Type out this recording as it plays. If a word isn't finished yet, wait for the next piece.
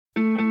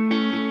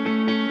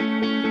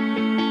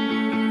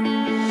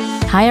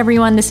Hi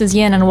everyone, this is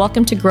Yin and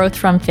welcome to Growth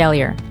from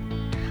Failure.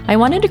 I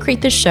wanted to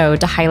create this show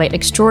to highlight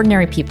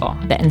extraordinary people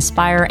that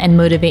inspire and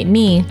motivate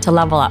me to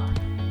level up,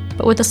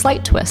 but with a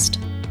slight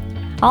twist.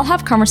 I'll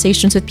have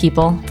conversations with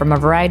people from a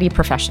variety of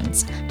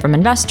professions, from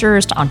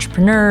investors to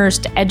entrepreneurs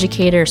to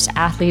educators to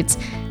athletes,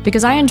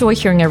 because I enjoy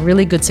hearing a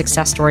really good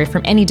success story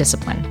from any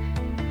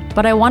discipline.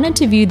 But I wanted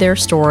to view their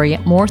story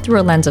more through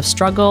a lens of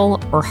struggle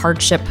or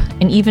hardship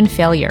and even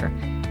failure.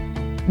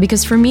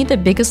 Because for me, the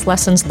biggest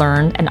lessons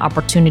learned and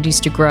opportunities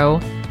to grow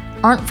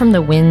aren't from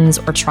the wins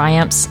or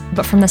triumphs,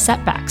 but from the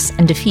setbacks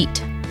and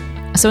defeat.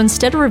 So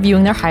instead of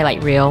reviewing their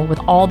highlight reel with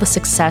all the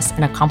success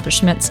and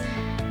accomplishments,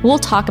 we'll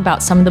talk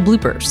about some of the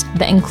bloopers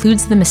that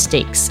includes the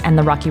mistakes and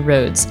the rocky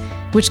roads,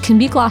 which can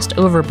be glossed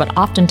over but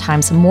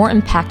oftentimes more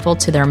impactful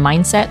to their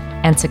mindset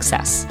and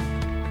success.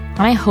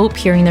 And I hope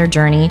hearing their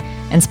journey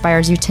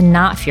inspires you to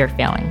not fear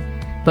failing,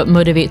 but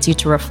motivates you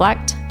to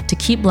reflect, to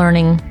keep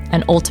learning,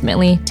 and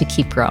ultimately to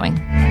keep growing.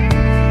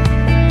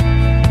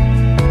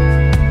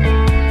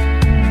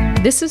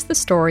 This is the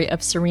story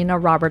of Serena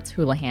Roberts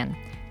Houlihan,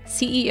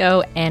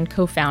 CEO and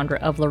co-founder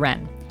of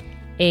Loren,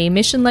 a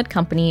mission-led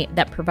company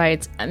that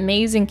provides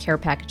amazing care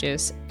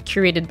packages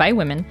curated by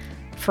women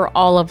for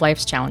all of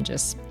life's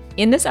challenges.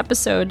 In this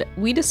episode,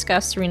 we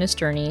discuss Serena's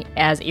journey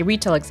as a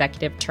retail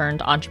executive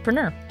turned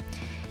entrepreneur.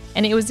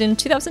 And it was in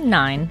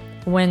 2009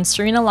 when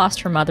Serena lost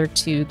her mother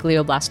to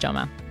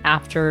glioblastoma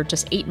after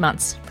just 8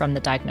 months from the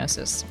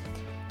diagnosis.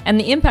 And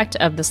the impact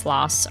of this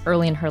loss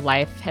early in her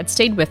life had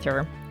stayed with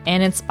her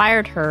and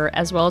inspired her,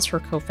 as well as her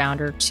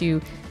co-founder,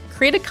 to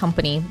create a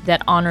company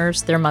that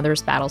honors their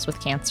mother's battles with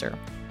cancer.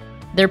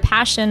 Their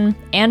passion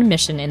and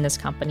mission in this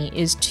company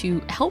is to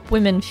help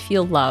women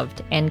feel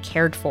loved and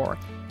cared for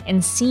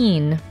and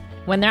seen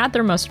when they're at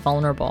their most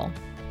vulnerable.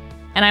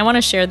 And I want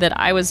to share that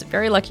I was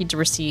very lucky to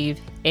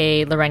receive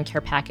a Loren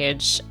care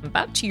package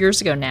about 2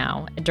 years ago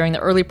now, during the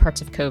early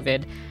parts of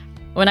COVID,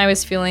 when I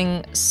was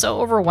feeling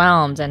so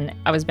overwhelmed and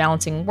I was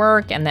balancing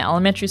work and the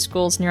elementary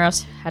schools near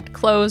us had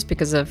closed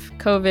because of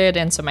COVID.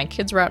 And so my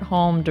kids were at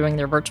home doing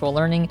their virtual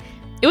learning.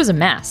 It was a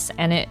mess,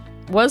 and it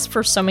was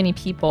for so many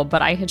people,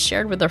 but I had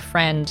shared with a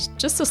friend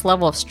just this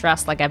level of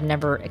stress like I've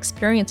never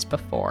experienced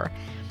before.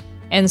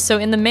 And so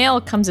in the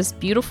mail comes this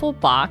beautiful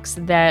box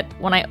that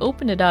when I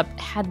opened it up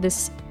had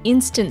this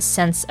instant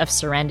sense of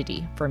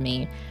serenity for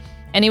me.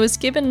 And it was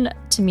given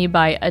to me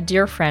by a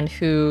dear friend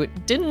who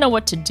didn't know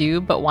what to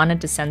do but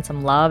wanted to send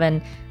some love,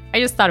 and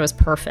I just thought it was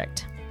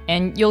perfect.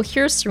 And you'll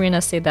hear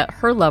Serena say that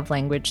her love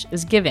language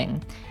is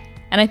giving.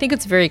 And I think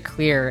it's very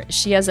clear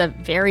she has a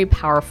very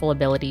powerful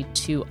ability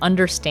to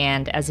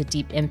understand, as a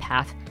deep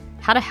empath,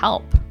 how to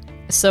help.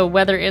 So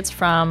whether it's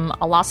from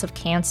a loss of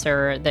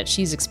cancer that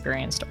she's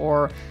experienced,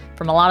 or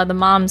from a lot of the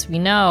moms we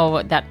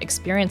know that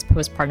experience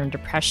postpartum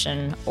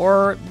depression,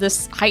 or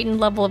this heightened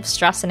level of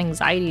stress and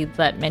anxiety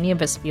that many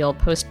of us feel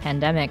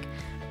post-pandemic,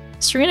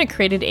 Serena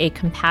created a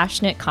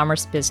compassionate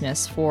commerce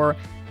business for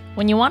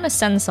when you want to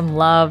send some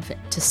love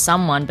to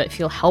someone but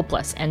feel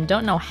helpless and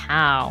don't know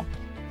how.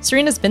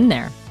 Serena's been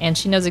there, and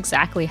she knows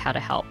exactly how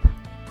to help.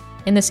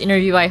 In this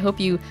interview, I hope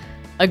you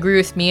agree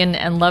with me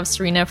and love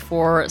Serena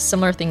for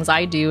similar things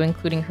I do,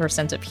 including her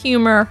sense of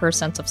humor, her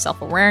sense of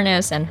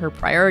self-awareness, and her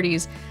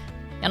priorities,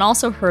 and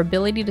also her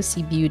ability to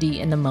see beauty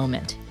in the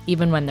moment,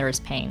 even when there is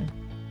pain.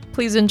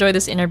 Please enjoy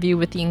this interview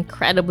with the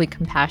incredibly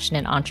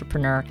compassionate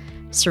entrepreneur,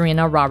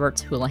 Serena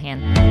Roberts Houlihan.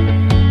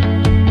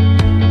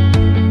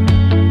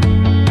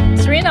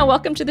 Serena,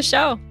 welcome to the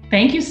show.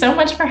 Thank you so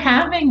much for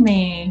having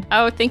me.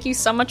 Oh, thank you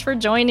so much for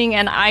joining.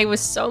 And I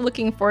was so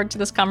looking forward to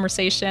this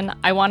conversation.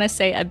 I want to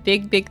say a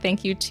big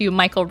thank you to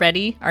Michael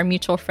Reddy, our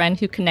mutual friend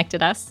who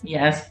connected us.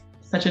 Yes,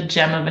 such a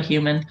gem of a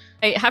human.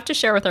 I have to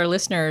share with our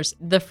listeners,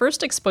 the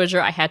first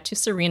exposure I had to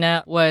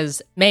Serena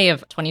was May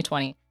of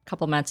 2020, a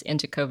couple months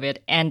into COVID.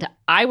 And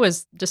I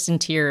was just in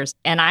tears.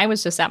 And I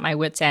was just at my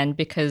wit's end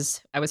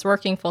because I was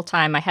working full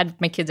time. I had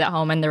my kids at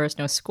home and there was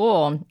no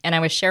school. And I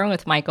was sharing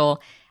with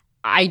Michael,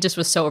 I just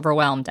was so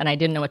overwhelmed and I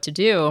didn't know what to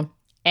do.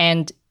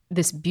 And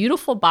this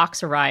beautiful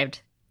box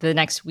arrived the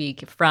next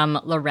week from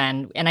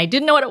Loren, and I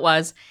didn't know what it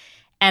was.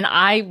 And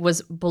I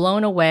was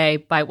blown away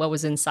by what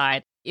was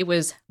inside. It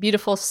was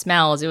beautiful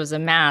smells. It was a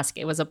mask.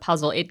 It was a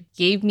puzzle. It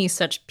gave me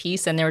such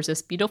peace. And there was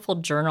this beautiful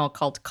journal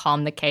called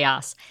Calm the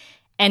Chaos.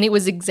 And it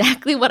was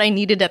exactly what I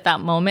needed at that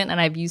moment.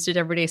 And I've used it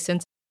every day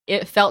since.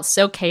 It felt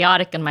so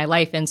chaotic in my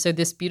life. And so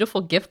this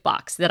beautiful gift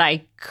box that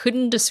I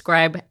couldn't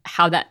describe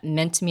how that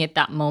meant to me at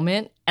that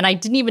moment. And I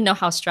didn't even know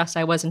how stressed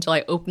I was until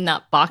I opened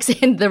that box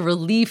and the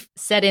relief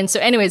set in. So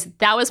anyways,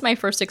 that was my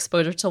first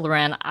exposure to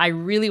Loren. I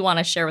really want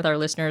to share with our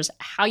listeners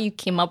how you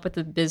came up with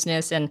the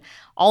business and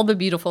all the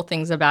beautiful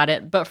things about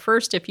it. But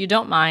first, if you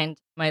don't mind,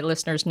 my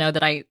listeners know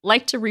that I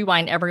like to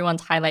rewind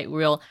everyone's highlight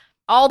reel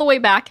all the way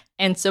back.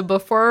 And so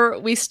before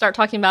we start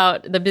talking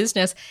about the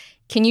business,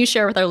 can you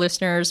share with our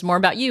listeners more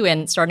about you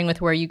and starting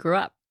with where you grew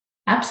up?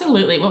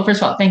 Absolutely. Well,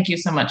 first of all, thank you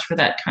so much for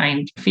that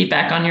kind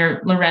feedback on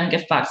your Loren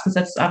gift box, because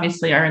that's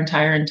obviously our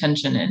entire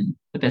intention in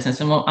the business.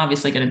 And we'll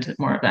obviously get into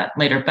more of that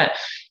later. But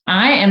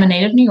I am a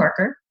native New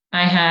Yorker.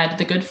 I had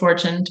the good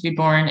fortune to be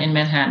born in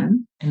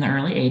Manhattan. in the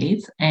early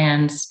 80s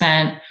and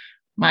spent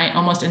my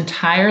almost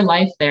entire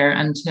life there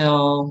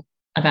until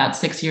about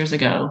 6 years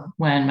ago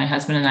when my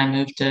husband and I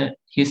moved to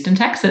Houston,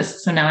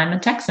 Texas. So now I'm a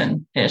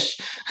Texan-ish.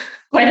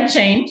 Quite a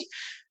change.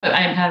 But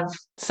I have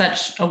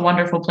such a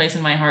wonderful place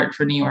in my heart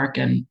for New York,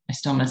 and I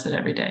still miss it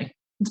every day.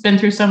 It's been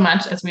through so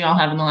much, as we all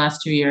have in the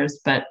last 2 years,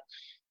 but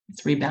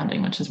it's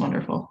rebounding, which is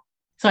wonderful.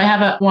 So I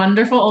have a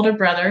wonderful older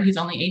brother. He's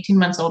only 18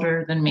 months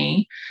older than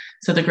me.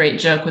 So the great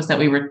joke was that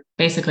we were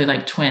basically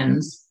like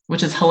twins,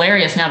 which is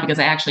hilarious now because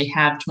I actually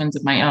have twins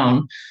of my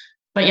own.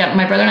 But yeah,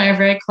 my brother and I are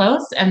very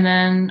close. And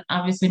then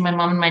obviously my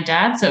mom and my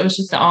dad. So it was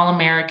just the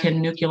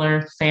all-American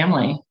nuclear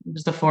family. It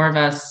was the four of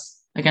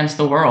us against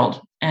the world.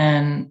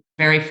 And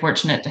very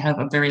fortunate to have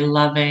a very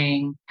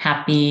loving,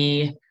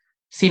 happy,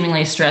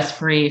 seemingly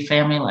stress-free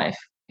family life.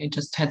 It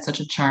just had such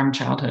a charmed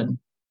childhood.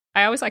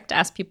 I always like to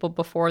ask people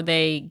before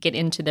they get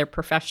into their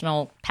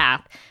professional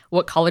path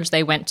what college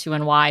they went to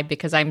and why,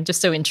 because I'm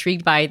just so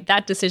intrigued by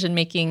that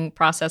decision-making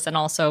process. And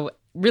also,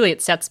 really,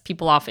 it sets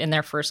people off in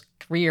their first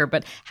career.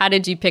 But how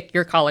did you pick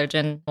your college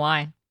and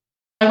why?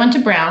 I went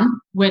to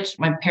Brown, which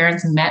my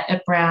parents met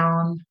at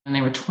Brown and they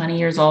were 20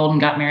 years old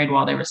and got married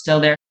while they were still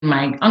there.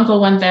 My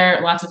uncle went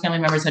there. Lots of family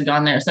members had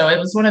gone there. So it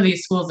was one of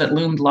these schools that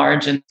loomed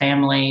large in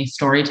family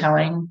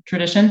storytelling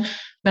tradition.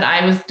 But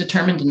I was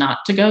determined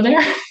not to go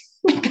there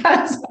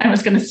because I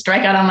was going to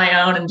strike out on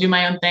my own and do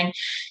my own thing.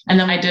 And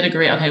then I did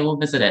agree, okay, we'll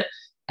visit it.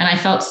 And I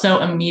felt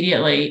so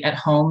immediately at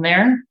home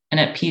there and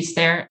at peace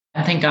there.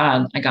 And thank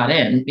God I got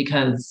in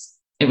because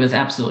it was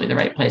absolutely the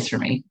right place for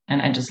me.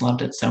 And I just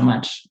loved it so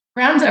much.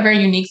 Brown's a very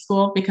unique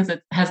school because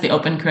it has the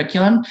open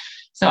curriculum.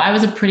 So I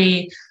was a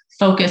pretty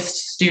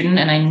focused student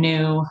and I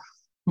knew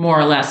more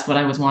or less what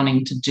I was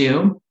wanting to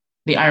do.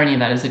 The irony of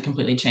that is it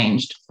completely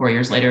changed 4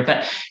 years later.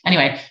 But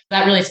anyway,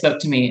 that really spoke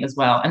to me as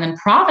well. And then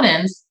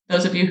Providence,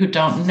 those of you who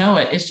don't know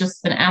it, is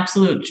just an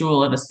absolute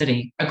jewel of a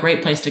city, a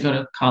great place to go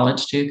to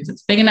college too, because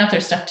it's big enough,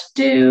 there's stuff to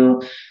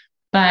do,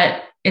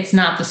 but it's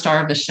not the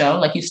star of the show.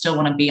 Like you still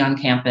want to be on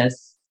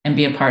campus and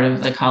be a part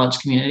of the college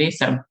community.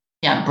 So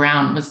yeah,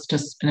 Brown was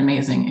just an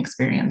amazing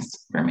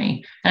experience for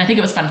me. And I think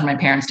it was fun for my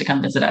parents to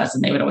come visit us.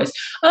 And they would always,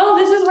 oh,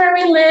 this is where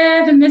we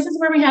live. And this is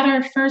where we had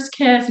our first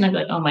kiss. And I'd be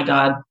like, oh my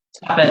God,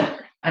 stop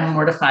it. I'm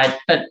mortified.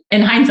 But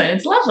in hindsight,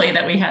 it's lovely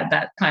that we had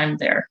that time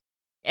there.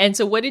 And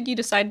so what did you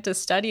decide to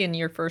study in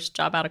your first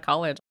job out of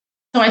college?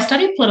 So I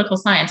studied political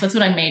science. That's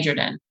what I majored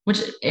in, which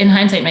in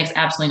hindsight makes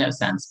absolutely no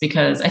sense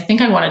because I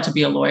think I wanted to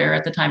be a lawyer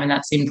at the time. And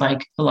that seemed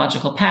like the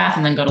logical path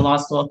and then go to law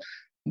school,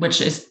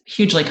 which is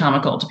hugely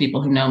comical to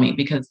people who know me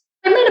because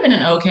I might have been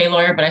an okay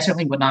lawyer, but I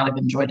certainly would not have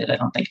enjoyed it, I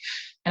don't think.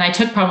 And I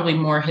took probably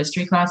more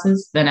history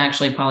classes than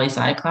actually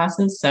poli-sci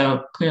classes.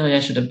 So clearly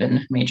I should have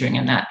been majoring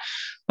in that.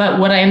 But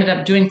what I ended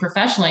up doing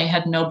professionally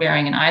had no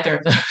bearing in either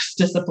of those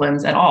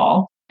disciplines at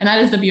all. And that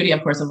is the beauty,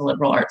 of course, of a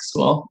liberal arts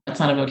school. It's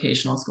not a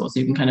vocational school, so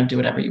you can kind of do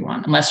whatever you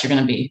want, unless you're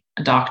going to be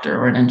a doctor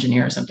or an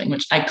engineer or something,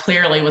 which I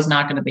clearly was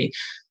not going to be.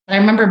 But I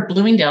remember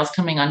Bloomingdale's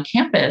coming on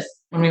campus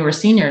when we were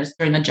seniors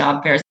during the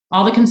job fairs.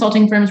 All the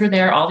consulting firms were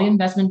there, all the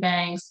investment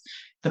banks,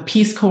 the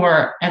Peace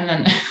Corps. And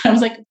then I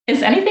was like,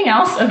 is anything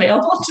else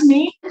available to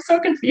me? I'm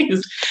so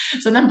confused.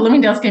 So then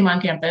Bloomingdale's came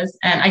on campus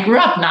and I grew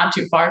up not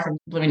too far from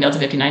Bloomingdale's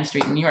 59th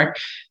Street in New York.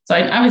 So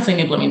I obviously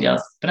knew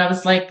Bloomingdale's, but I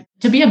was like,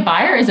 to be a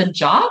buyer is a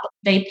job?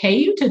 They pay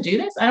you to do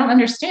this? I don't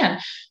understand.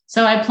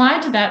 So I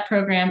applied to that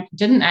program,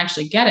 didn't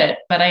actually get it,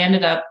 but I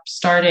ended up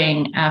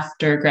starting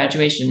after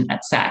graduation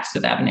at Saks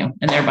Fifth Avenue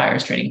in their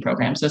buyer's trading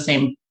program. So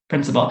same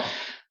principle.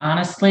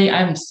 Honestly,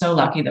 I'm so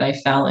lucky that I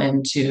fell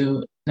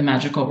into the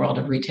magical world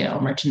of retail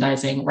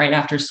merchandising right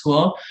after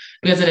school,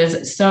 because it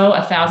is so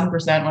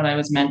 1,000% what I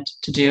was meant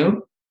to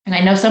do. And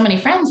I know so many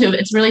friends who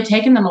it's really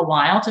taken them a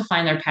while to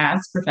find their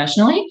paths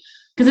professionally,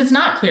 because it's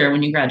not clear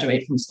when you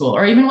graduate from school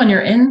or even when you're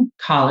in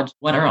college,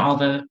 what are all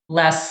the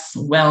less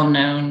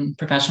well-known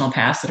professional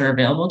paths that are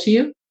available to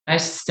you. I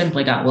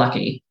simply got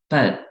lucky,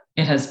 but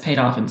it has paid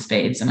off in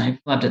spades and I've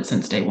loved it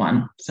since day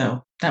one.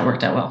 So that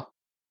worked out well.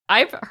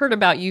 I've heard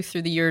about you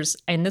through the years,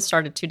 and this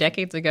started 2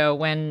 decades ago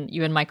when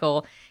you and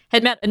Michael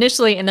had met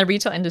initially in the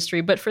retail industry.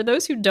 But for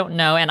those who don't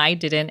know, and I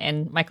didn't,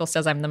 and Michael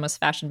says I'm the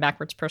most fashion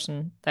backwards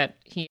person that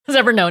he has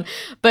ever known,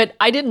 but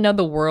I didn't know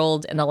the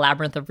world and the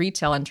labyrinth of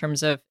retail in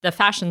terms of the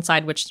fashion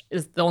side, which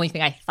is the only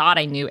thing I thought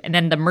I knew, and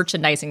then the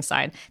merchandising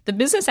side. The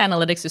business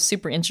analytics is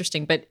super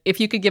interesting, but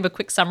if you could give a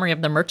quick summary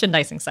of the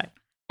merchandising side.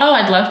 Oh,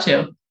 I'd love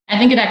to. I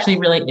think it actually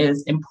really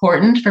is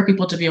important for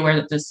people to be aware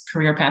that this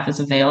career path is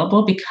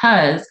available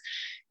because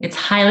it's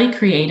highly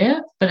creative,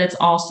 but it's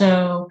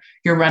also,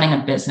 you're running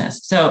a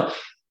business. So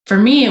for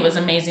me, it was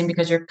amazing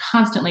because you're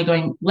constantly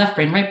going left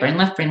brain, right brain,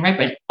 left brain, right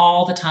brain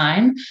all the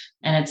time.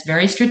 And it's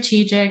very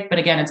strategic, but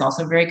again, it's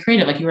also very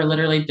creative. Like you are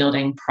literally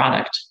building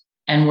product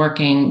and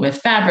working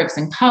with fabrics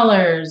and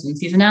colors and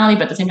seasonality,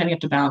 but at the same time, you have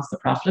to balance the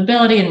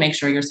profitability and make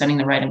sure you're sending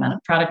the right amount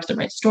of product to the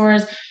right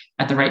stores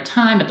at the right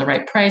time, at the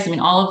right price. I mean,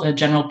 all of the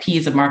general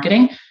P's of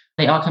marketing,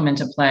 they all come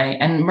into play.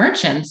 And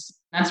merchants,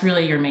 that's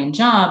really your main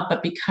job,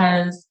 but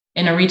because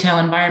in a retail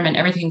environment,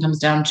 everything comes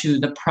down to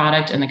the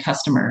product and the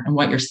customer and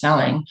what you're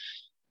selling.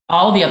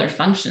 all the other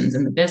functions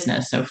in the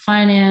business. So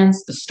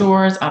finance, the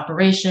stores,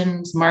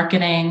 operations,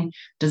 marketing,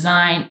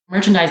 design,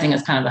 merchandising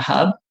is kind of the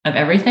hub of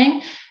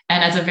everything.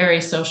 And as a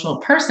very social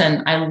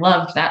person, I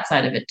loved that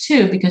side of it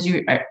too, because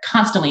you are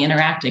constantly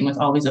interacting with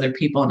all these other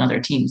people and other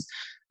teams,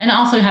 and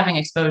also having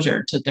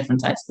exposure to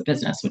different sides of the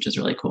business, which is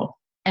really cool.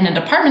 And a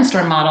department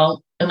store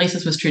model, at least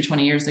this was true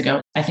 20 years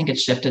ago, I think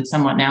it's shifted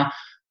somewhat now.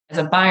 As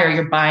a buyer,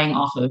 you're buying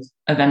off of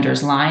a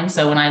vendor's line.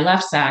 So when I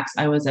left Saks,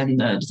 I was in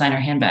the designer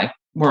handbag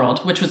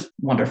world, which was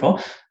wonderful.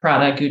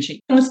 Prada, Gucci.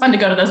 It was fun to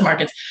go to those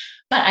markets,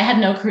 but I had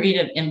no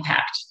creative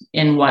impact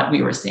in what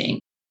we were seeing.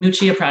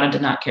 Gucci or Prada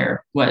did not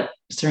care what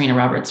Serena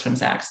Roberts from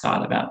Saks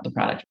thought about the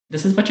product.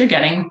 This is what you're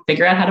getting.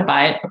 Figure out how to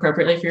buy it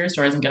appropriately for your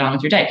stores and get on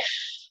with your day.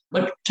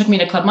 What took me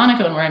to Club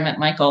Monaco and where I met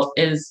Michael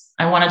is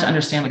I wanted to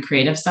understand the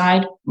creative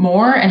side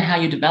more and how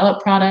you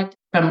develop product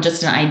from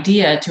just an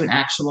idea to an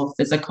actual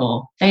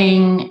physical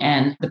thing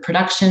and the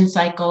production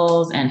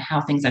cycles and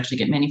how things actually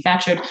get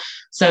manufactured.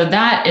 So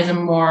that is a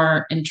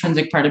more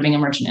intrinsic part of being a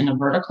merchant in a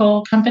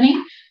vertical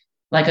company,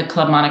 like a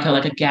Club Monaco,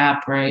 like a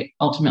Gap, where I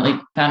ultimately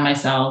found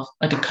myself,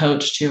 like a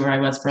Coach too, where I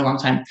was for a long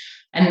time.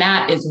 And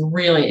that is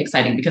really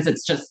exciting because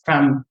it's just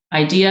from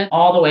idea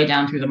all the way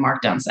down through the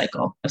markdown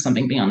cycle of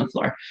something being on the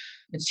floor.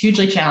 It's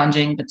hugely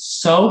challenging, but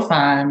so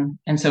fun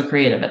and so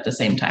creative at the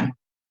same time.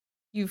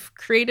 You've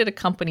created a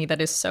company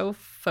that is so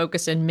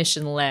focused and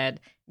mission-led.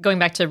 Going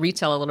back to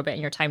retail a little bit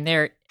in your time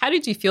there, how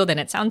did you feel then?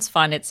 It sounds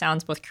fun. It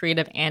sounds both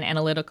creative and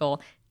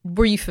analytical.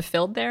 Were you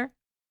fulfilled there?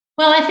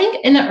 Well, I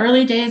think in the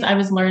early days, I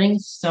was learning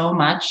so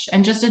much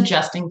and just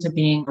adjusting to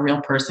being a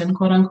real person,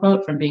 quote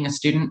unquote, from being a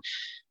student,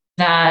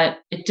 that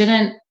it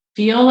didn't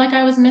feel like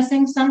I was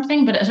missing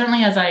something. But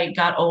certainly as I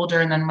got older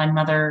and then my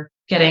mother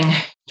getting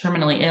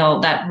terminally ill,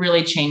 that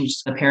really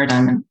changed the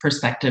paradigm and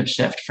perspective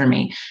shift for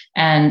me.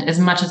 And as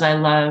much as I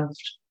loved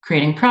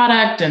creating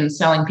product and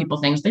selling people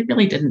things they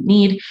really didn't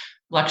need,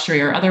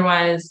 luxury or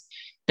otherwise,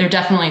 there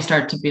definitely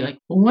started to be like,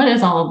 what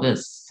is all of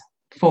this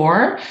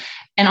for?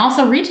 And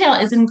also retail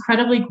is an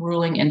incredibly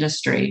grueling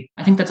industry.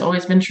 I think that's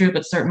always been true,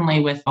 but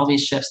certainly with all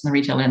these shifts in the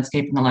retail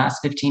landscape in the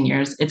last 15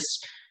 years,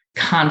 it's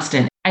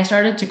constant. I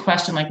started to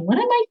question, like, what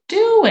am I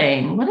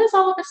doing? What does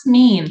all of this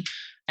mean?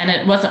 And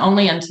it wasn't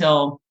only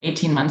until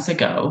 18 months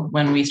ago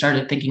when we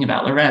started thinking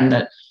about Loren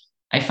that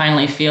I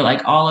finally feel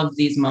like all of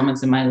these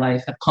moments in my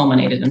life have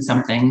culminated in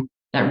something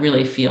that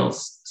really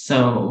feels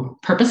so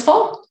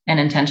purposeful and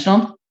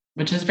intentional,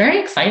 which is very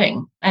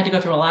exciting. I had to go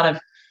through a lot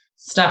of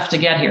stuff to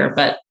get here,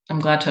 but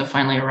I'm glad to have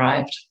finally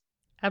arrived.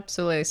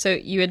 Absolutely. So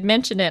you had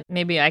mentioned it.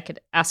 Maybe I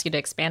could ask you to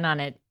expand on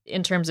it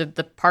in terms of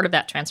the part of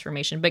that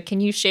transformation. But can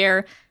you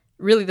share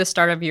really the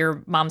start of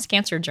your mom's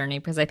cancer journey?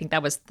 Because I think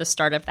that was the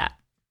start of that.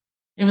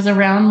 It was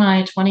around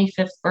my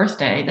 25th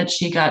birthday that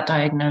she got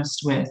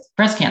diagnosed with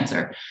breast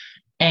cancer.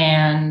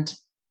 And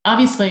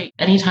obviously,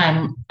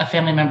 anytime a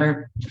family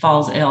member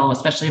falls ill,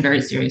 especially a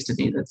very serious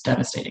disease, it's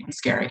devastating and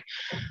scary.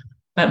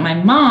 But my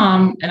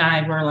mom and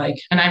I were like,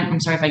 and I'm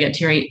sorry if I get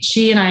teary,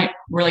 she and I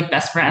were like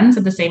best friends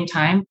at the same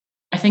time.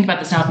 I think about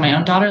this now with my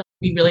own daughter.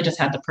 We really just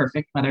had the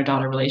perfect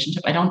mother-daughter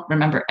relationship. I don't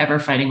remember ever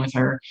fighting with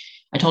her.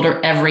 I told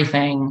her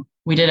everything.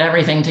 We did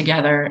everything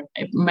together.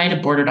 It might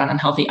have bordered on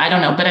unhealthy. I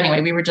don't know. But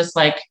anyway, we were just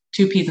like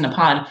two peas in a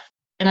pod.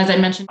 And as I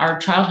mentioned, our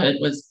childhood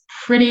was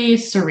pretty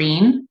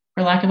serene,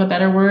 for lack of a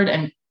better word,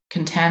 and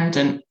content.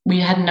 And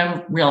we had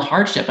no real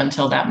hardship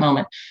until that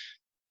moment.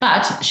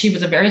 But she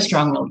was a very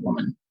strong-willed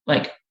woman.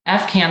 Like,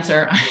 F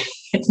cancer,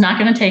 it's not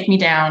going to take me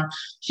down.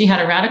 She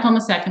had a radical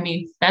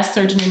mastectomy, best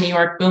surgeon in New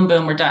York. Boom,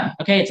 boom, we're done.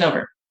 Okay, it's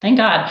over. Thank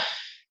God.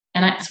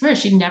 And I swear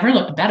she never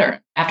looked better.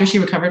 After she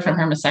recovered from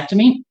her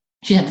mastectomy,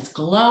 she had this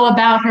glow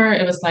about her.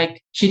 It was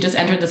like she just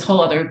entered this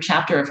whole other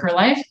chapter of her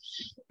life.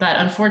 But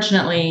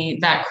unfortunately,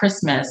 that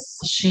Christmas,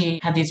 she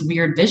had these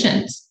weird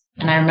visions.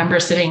 And I remember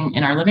sitting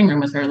in our living room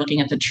with her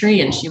looking at the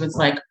tree, and she was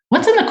like,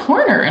 "What's in the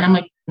corner?" And I'm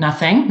like,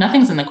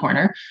 nothing's in the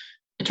corner.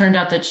 It turned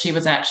out that she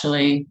was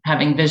actually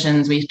having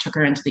visions. We took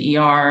her into the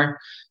ER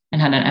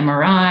and had an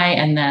MRI.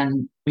 And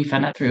then we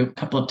found out through a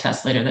couple of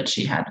tests later that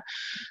she had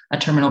a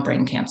terminal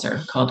brain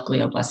cancer called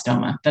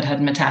glioblastoma that had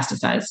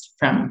metastasized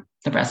from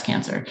the breast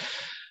cancer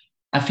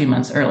a few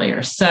months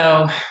earlier.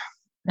 So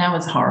that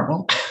was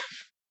horrible.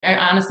 I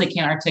honestly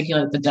can't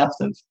articulate the depth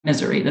of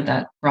misery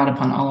that brought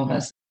upon all of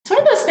us. It's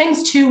one of those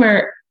things too,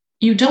 where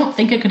you don't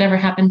think it could ever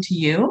happen to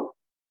you.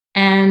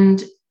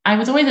 And I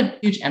was always a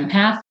huge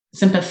empath,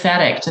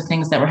 sympathetic to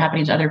things that were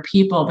happening to other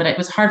people, but it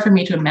was hard for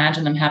me to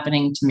imagine them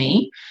happening to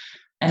me.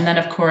 And then,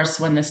 of course,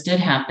 when this did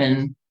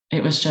happen,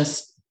 it was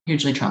just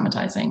hugely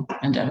traumatizing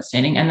and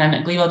devastating. And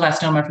then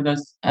glioblastoma, for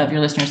those of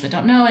your listeners that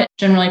don't know, it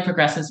generally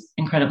progresses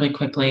incredibly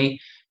quickly.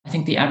 I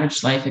think the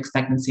average life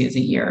expectancy is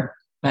a year,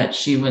 but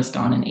she was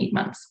gone in 8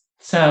 months.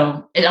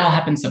 So it all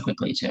happened so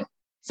quickly too.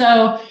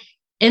 So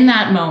in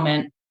that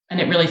moment, and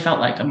it really felt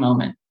like a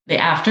moment, the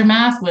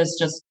aftermath was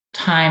just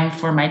time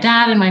for my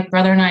dad and my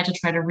brother and I to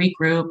try to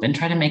regroup and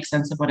try to make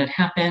sense of what had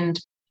happened.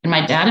 And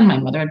my dad and my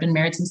mother had been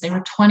married since they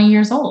were 20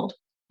 years old.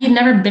 He'd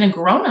never been a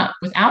grown-up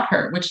without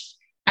her, which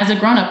as a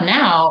grown-up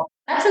now,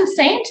 that's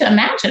insane to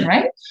imagine,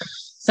 right?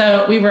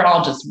 So we were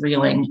all just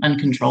reeling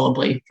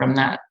uncontrollably from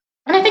that.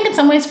 And I think in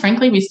some ways,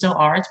 frankly, we still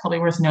are. It's probably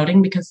worth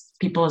noting because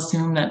people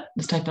assume that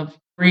this type of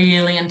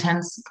really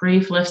intense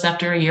grief lifts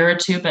after a year or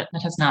two, but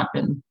that has not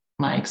been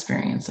my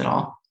experience at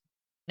all.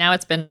 Now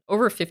it's been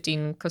over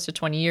 15, close to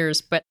 20 years,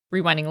 but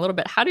rewinding a little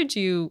bit, how did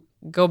you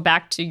go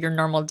back to your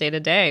normal day to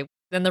day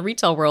in the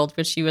retail world,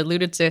 which you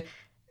alluded to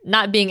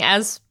not being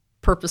as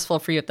purposeful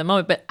for you at the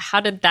moment, but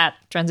how did that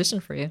transition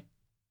for you?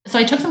 So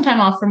I took some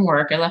time off from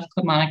work. I left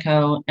Club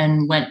Monaco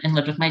and went and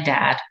lived with my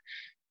dad.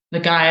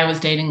 The guy I was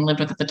dating lived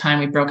with at the time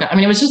we broke up. I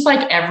mean, it was just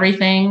like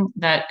everything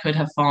that could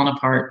have fallen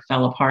apart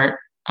fell apart.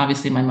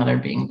 Obviously, my mother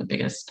being the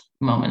biggest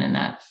moment in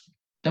that.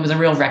 There was a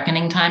real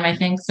reckoning time, I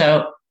think.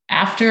 So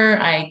after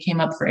I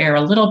came up for air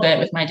a little bit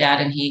with my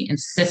dad and he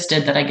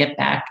insisted that I get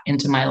back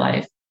into my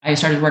life, I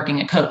started working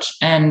at Coach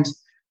and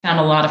found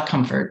a lot of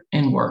comfort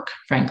in work,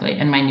 frankly,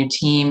 and my new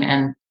team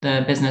and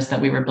the business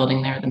that we were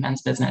building there, the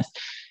men's business.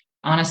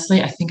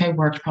 Honestly, I think I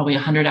worked probably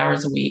 100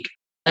 hours a week.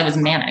 I was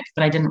manic,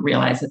 but I didn't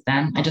realize it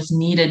then. I just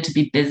needed to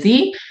be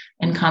busy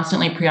and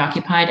constantly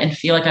preoccupied and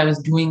feel like I was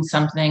doing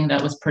something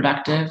that was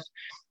productive.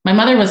 My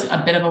mother was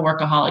a bit of a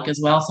workaholic as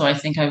well. So I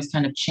think I was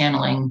kind of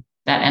channeling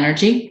that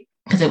energy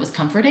because it was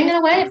comforting in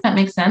a way, if that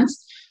makes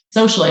sense.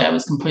 Socially, I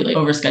was completely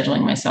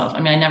overscheduling myself. I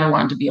mean, I never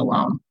wanted to be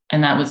alone.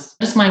 And that was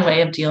just my way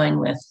of dealing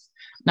with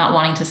not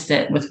wanting to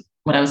sit with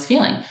what I was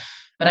feeling.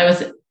 But I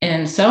was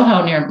in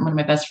Soho near one of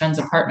my best friend's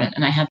apartment.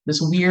 And I had this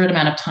weird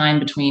amount of time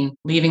between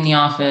leaving the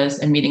office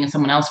and meeting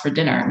someone else for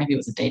dinner. Maybe it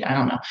was a date. I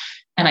don't know.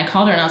 And I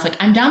called her and I was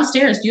like, I'm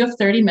downstairs. Do you have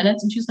 30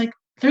 minutes? And she was like,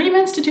 30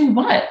 minutes to do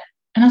what?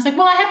 And I was like,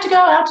 well, I have to go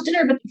out to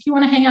dinner, but if you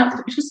want to hang out,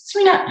 she was,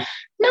 Serena,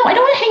 no, I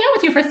don't want to hang out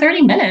with you for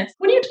 30 minutes.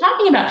 What are you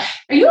talking about?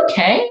 Are you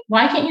okay?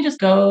 Why can't you just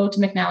go to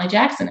McNally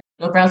Jackson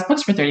and go browse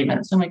books for 30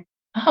 minutes? I'm like,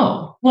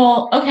 oh,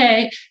 well,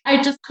 okay.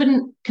 I just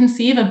couldn't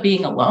conceive of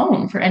being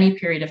alone for any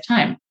period of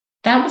time.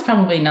 That was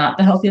probably not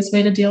the healthiest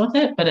way to deal with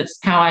it, but it's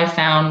how I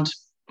found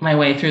my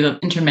way through the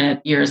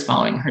intermittent years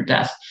following her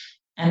death.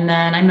 And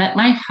then I met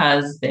my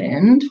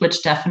husband,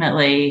 which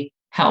definitely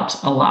helped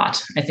a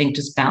lot. I think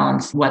just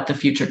balance what the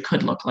future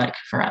could look like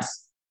for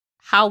us.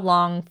 How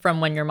long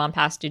from when your mom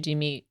passed did you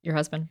meet your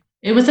husband?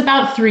 It was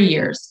about 3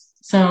 years.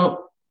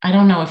 So I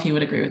don't know if he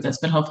would agree with this,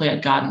 but hopefully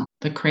I'd gotten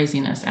the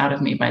craziness out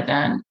of me by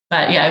then.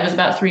 But yeah, it was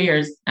about 3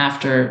 years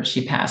after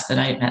she passed that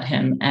I met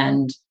him.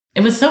 And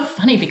it was so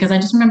funny because I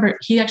just remember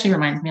he actually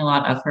reminds me a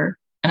lot of her.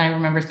 And I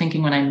remember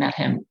thinking when I met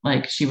him,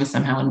 like she was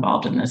somehow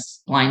involved in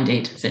this blind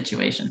date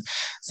situation.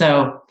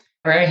 So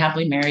we're very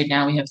happily married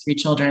now. We have 3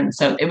 children.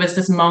 So it was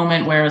this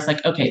moment where it was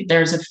like, okay,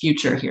 there's a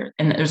future here.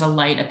 And there's a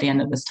light at the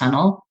end of this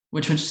tunnel,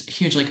 which was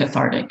hugely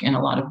cathartic in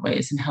a lot of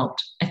ways and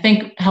helped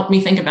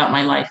me think about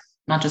my life,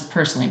 not just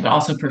personally, but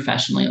also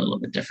professionally a little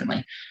bit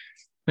differently,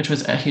 which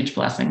was a huge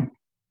blessing.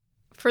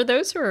 For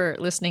those who are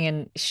listening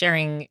and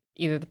sharing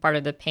either the part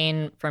of the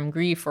pain from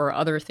grief or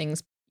other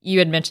things, you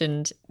had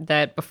mentioned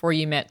that before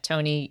you met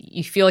Tony,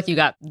 you feel like you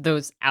got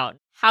those out.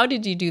 How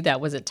did you do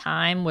that? Was it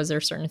time? Was there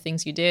certain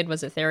things you did?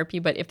 Was it therapy?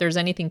 But if there's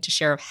anything to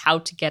share of how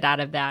to get out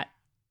of that.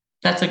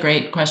 That's a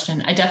great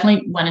question. I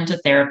definitely went into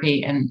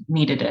therapy and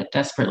needed it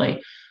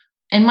desperately.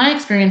 In my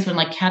experience, when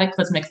like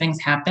cataclysmic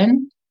things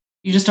happen,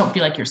 you just don't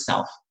feel like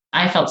yourself.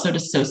 I felt so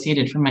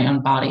dissociated from my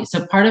own body.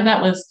 So part of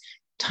that was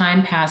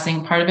time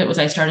passing. Part of it was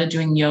I started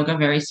doing yoga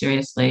very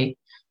seriously.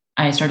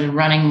 I started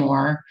running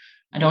more.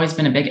 I'd always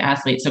been a big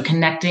athlete. So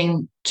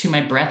connecting to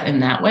my breath in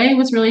that way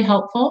was really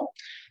helpful.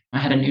 I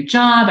had a new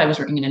job. I was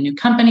working in a new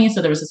company.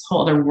 So there was this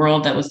whole other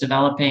world that was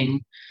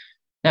developing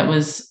that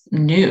was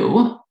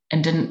new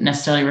and didn't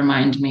necessarily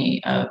remind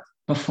me of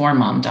before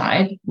mom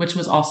died, which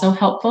was also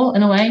helpful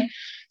in a way.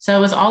 So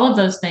it was all of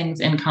those things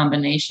in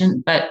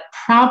combination, but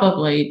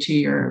probably to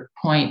your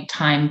point,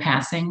 time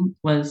passing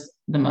was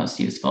the most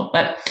useful.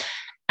 But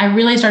I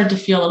really started to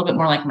feel a little bit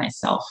more like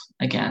myself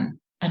again.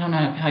 I don't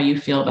know how you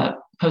feel about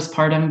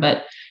postpartum,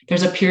 but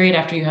there's a period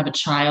after you have a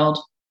child,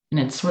 and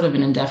it's sort of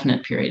an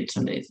indefinite period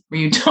some days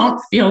where you don't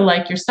feel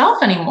like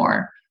yourself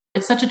anymore.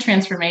 It's such a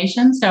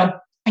transformation. So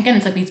again,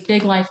 it's like these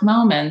big life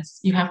moments,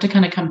 you have to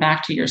kind of come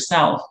back to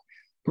yourself,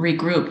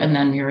 regroup, and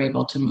then you're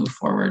able to move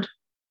forward.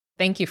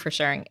 Thank you for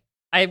sharing.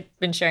 I've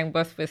been sharing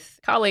both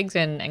with colleagues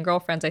and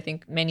girlfriends. I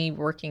think many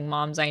working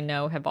moms I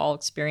know have all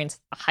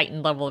experienced a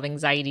heightened level of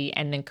anxiety,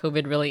 and then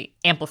COVID really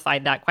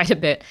amplified that quite a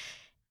bit.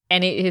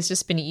 And it has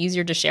just been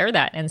easier to share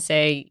that and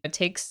say, it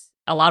takes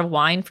a lot of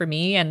wine for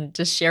me and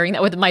just sharing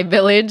that with my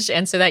village.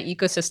 And so that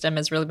ecosystem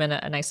has really been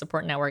a nice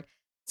support network.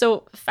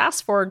 So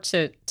fast forward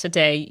to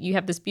today, you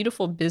have this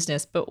beautiful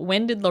business, but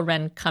when did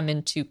Loren come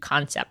into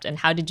concept and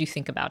how did you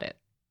think about it?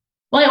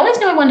 Well, I always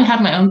knew I wanted to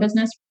have my own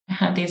business. I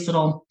had these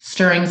little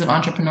stirrings of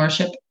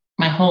entrepreneurship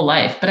my whole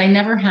life, but I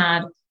never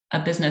had a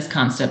business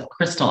concept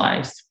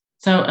crystallized.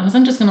 So I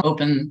wasn't just going to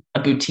open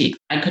a boutique.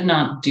 I could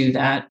not do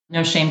that.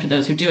 No shame to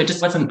those who do. It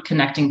just wasn't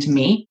connecting to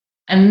me.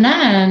 And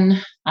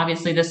then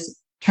obviously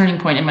this turning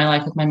point in my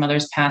life with my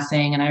mother's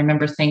passing. And I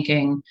remember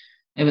thinking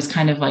it was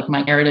kind of like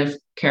my narrative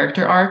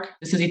character arc.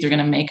 This is either going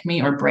to make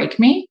me or break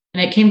me.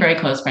 And it came very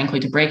close, frankly,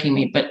 to breaking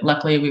me. But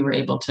luckily we were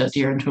able to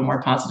steer into a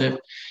more positive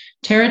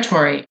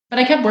territory. But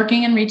I kept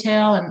working in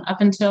retail. And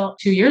up until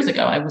 2 years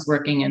ago, I was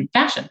working in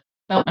fashion.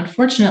 But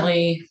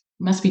unfortunately,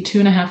 must be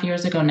 2.5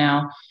 years ago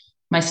now,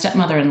 my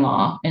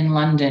stepmother-in-law in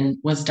London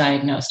was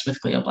diagnosed with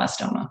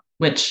glioblastoma,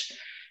 which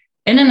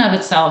in and of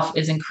itself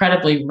is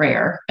incredibly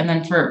rare. And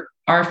then for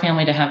our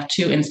family to have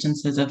two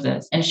instances of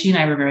this, and she and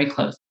I were very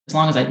close. As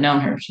long as I'd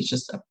known her, she's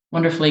just a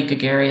wonderfully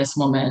gregarious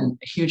woman,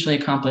 hugely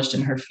accomplished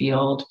in her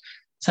field,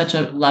 such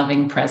a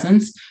loving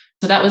presence.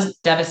 So that was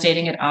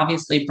devastating. It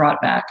obviously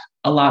brought back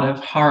a lot of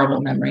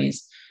horrible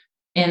memories.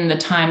 In the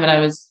time that I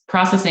was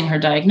processing her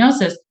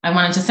diagnosis, I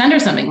wanted to send her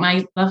something.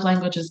 My love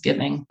language is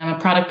giving. I'm a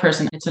product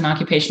person. It's an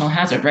occupational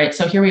hazard, right?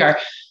 So here we are.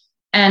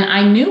 And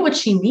I knew what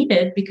she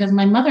needed because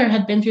my mother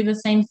had been through the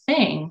same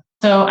thing.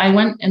 So I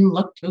went and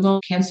looked,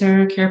 Google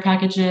cancer care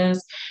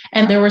packages,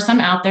 and there were some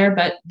out there,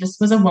 but this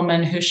was a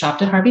woman who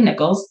shopped at Harvey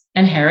Nichols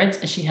and Harrods.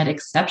 She had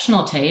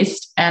exceptional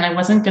taste, and I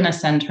wasn't going to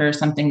send her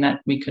something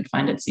that we could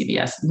find at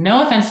CVS.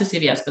 No offense to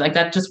CVS, but like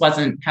that just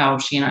wasn't how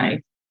she and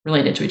I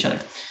related to each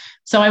other.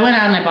 So I went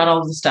out and I bought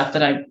all of the stuff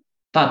that I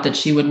thought that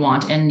she would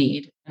want and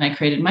need. And I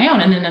created my own.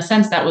 And in a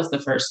sense, that was the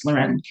first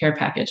Loren care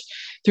package.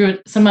 Through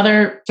some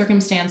other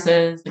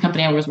circumstances, the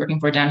company I was working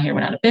for down here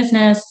went out of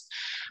business.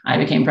 I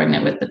became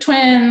pregnant with the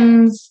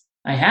twins.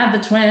 I had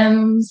the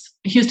twins.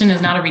 Houston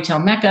is not a retail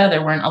mecca.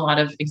 There weren't a lot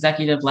of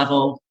executive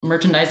level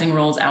merchandising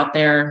roles out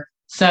there.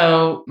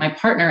 So my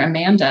partner,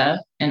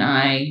 Amanda, and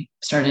I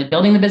started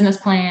building the business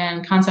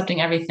plan, concepting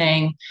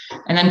everything.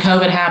 And then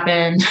COVID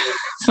happened.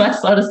 So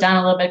that slowed us down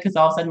a little bit because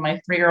all of a sudden my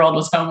 3-year-old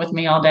was home with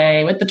me all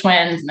day with the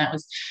twins. And that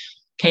was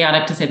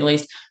chaotic to say the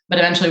least. But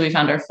eventually we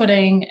found our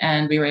footing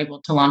and we were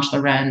able to launch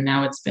Loren.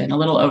 Now it's been a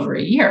little over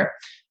a year.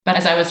 But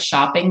as I was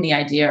shopping the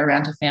idea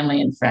around to family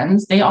and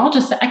friends, they all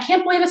just said, I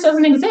can't believe this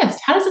doesn't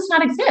exist. How does this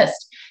not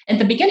exist? At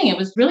the beginning, it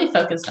was really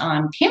focused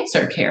on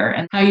cancer care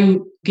and how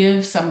you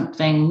give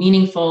something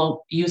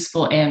meaningful,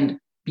 useful, and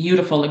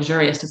beautiful,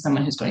 luxurious to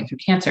someone who's going through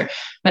cancer.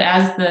 But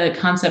as the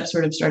concept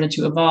sort of started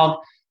to evolve,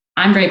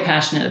 I'm very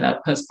passionate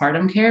about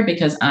postpartum care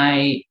because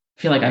I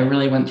feel like I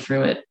really went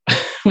through it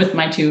with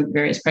my 2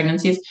 various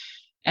pregnancies.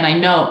 And I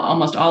know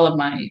almost all of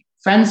my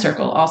friend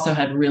circle also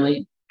had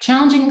really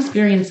challenging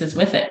experiences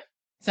with it.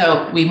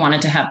 So we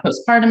wanted to have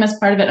postpartum as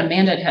part of it.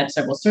 Amanda had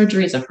several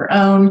surgeries of her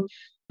own.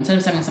 Instead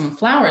of sending someone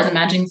flowers,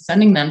 imagine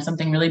sending them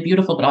something really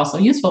beautiful, but also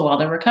useful while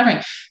they're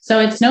recovering. So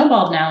it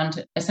snowballed now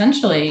into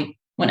essentially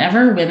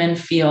whenever women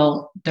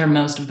feel their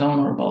most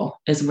vulnerable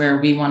is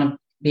where we want to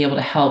be able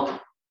to help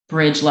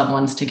bridge loved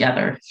ones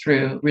together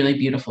through really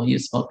beautiful,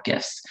 useful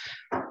gifts.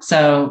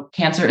 So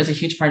cancer is a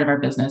huge part of our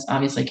business,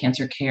 obviously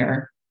cancer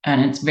care,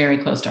 and it's very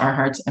close to our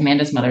hearts.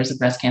 Amanda's mother is a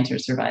breast cancer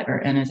survivor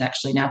and is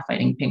actually now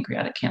fighting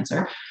pancreatic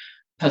cancer.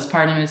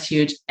 Postpartum is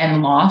huge,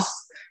 and loss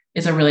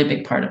is a really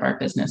big part of our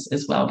business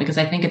as well, because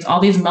I think it's all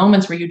these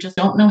moments where you just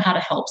don't know how to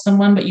help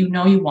someone, but you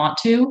know you want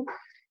to.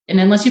 And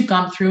unless you've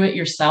gone through it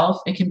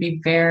yourself, it can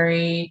be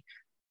very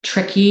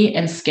tricky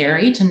and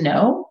scary to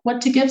know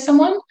what to give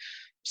someone.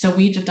 So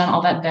we've done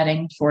all that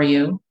vetting for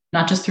you,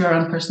 not just through our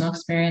own personal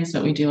experience,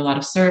 but we do a lot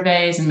of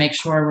surveys and make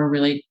sure we're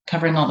really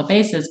covering all the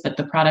bases. But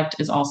the product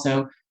is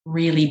also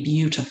really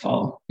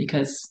beautiful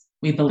because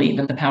we believe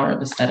in the power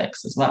of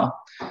aesthetics as well.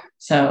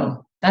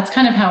 So that's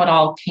kind of how it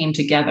all came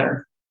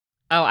together.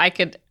 Oh, I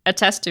could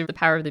attest to the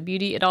power of the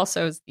beauty. It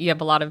also is, you have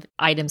a lot of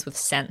items with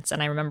scents.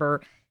 And I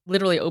remember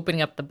literally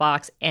opening up the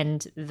box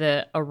and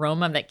the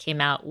aroma that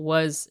came out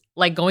was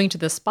like going to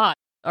the spa.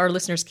 Our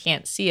listeners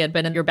can't see it,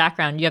 but in your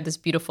background, you have this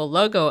beautiful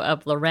logo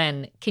of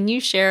Loren. Can you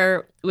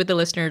share with the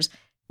listeners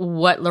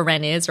what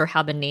Loren is or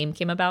how the name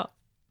came about?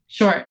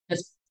 Sure.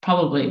 It's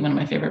probably one of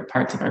my favorite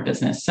parts of our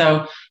business.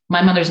 So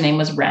my mother's name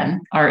was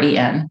Ren,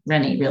 R-E-N,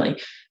 Rennie, really.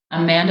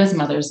 Amanda's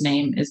mother's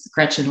name is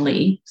Gretchen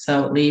Lee,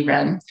 so Lee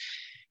Ren.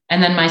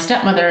 And then my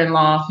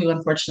stepmother-in-law, who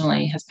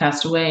unfortunately has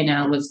passed away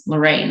now, was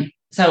Lorraine.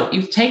 So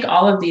you take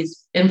all of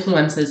these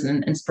influences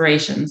and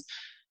inspirations,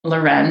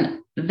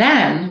 Loren.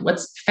 Then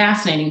what's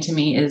fascinating to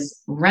me is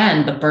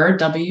Wren, the bird,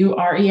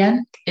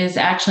 W-R-E-N, is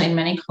actually in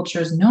many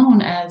cultures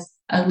known as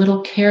a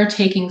little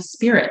caretaking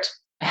spirit,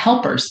 a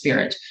helper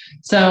spirit.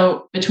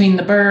 So between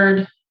the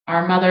bird,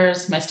 our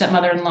mothers, my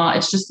stepmother-in-law,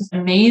 it's just this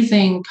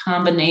amazing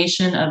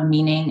combination of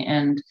meaning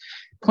and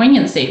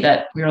poignancy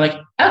that we were like,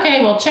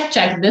 okay, well, check.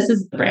 This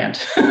is the brand.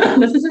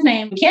 This is the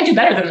name. We can't do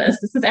better than this.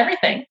 This is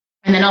everything.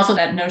 And then also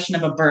that notion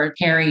of a bird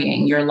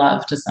carrying your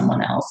love to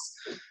someone else.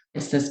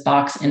 It's this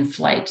box in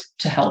flight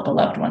to help a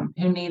loved one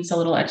who needs a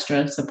little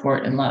extra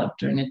support and love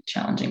during a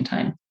challenging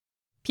time.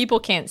 People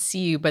can't see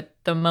you, but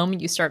the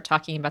moment you start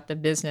talking about the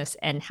business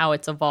and how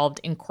it's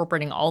evolved,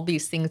 incorporating all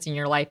these things in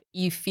your life,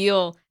 you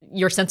feel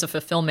your sense of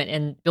fulfillment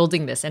in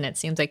building this. And it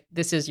seems like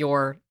this is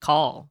your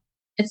call.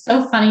 It's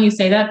so funny you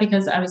say that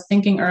because I was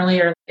thinking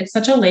earlier, it's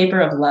such a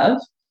labor of love.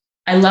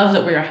 I love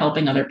that we are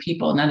helping other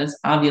people. And that is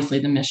obviously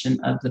the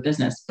mission of the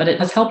business. But it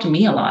has helped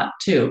me a lot,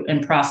 too,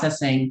 in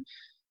processing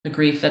the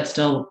grief that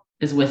still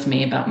is with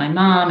me about my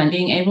mom and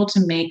being able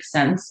to make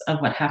sense of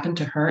what happened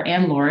to her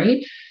and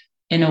Lori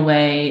in a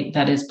way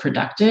that is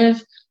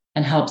productive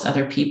and helps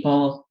other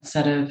people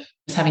instead of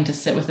just having to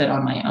sit with it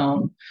on my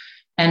own.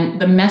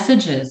 And the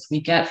messages we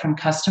get from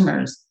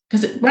customers,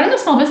 because running a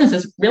small business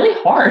is really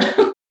hard.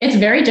 It's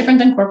very different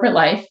than corporate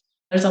life.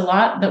 There's a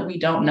lot that we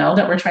don't know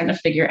that we're trying to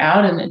figure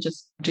out and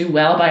just do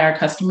well by our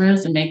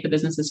customers and make the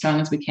business as strong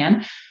as we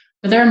can.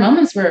 But there are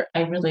moments where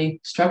I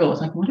really struggle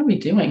with like, what are we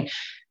doing?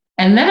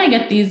 And then I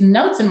get these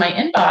notes in my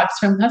inbox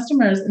from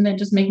customers and they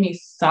just make me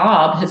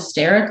sob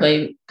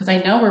hysterically because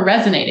I know we're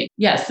resonating.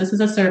 Yes, this is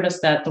a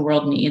service that the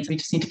world needs. We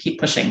just need to keep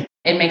pushing.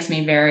 It makes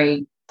me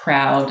very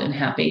proud and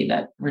happy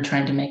that we're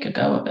trying to make a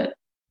go of it.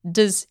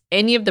 Does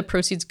any of the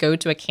proceeds go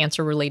to a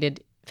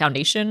cancer-related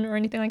foundation or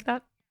anything like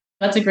that?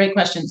 That's a great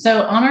question.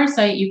 So on our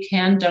site, you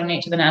can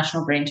donate to the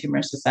National Brain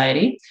Tumor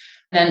Society.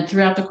 Then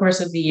throughout the course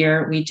of the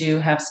year, we do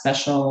have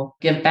special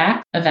give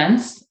back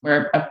events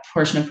where a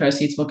portion of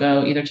proceeds will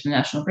go either to the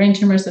National Brain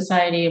Tumor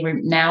Society.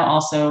 We're now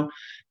also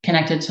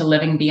connected to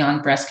Living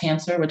Beyond Breast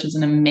Cancer, which is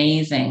an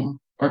amazing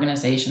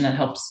organization that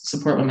helps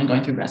support women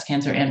going through breast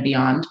cancer and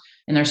beyond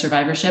in their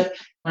survivorship.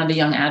 One of the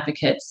young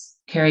advocates,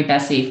 Carrie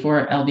Bessie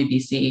for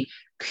LBBC,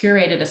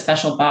 curated a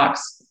special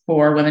box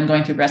for women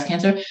going through breast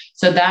cancer.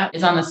 So that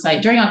is on the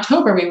site. During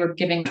October, we were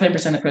giving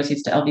 20% of the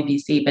proceeds to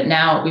LBBC, but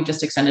now we've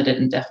just extended it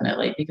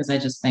indefinitely because I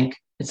just think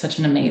it's such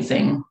an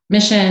amazing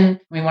mission.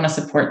 We want to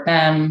support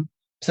them.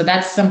 So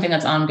that's something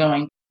that's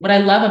ongoing. What I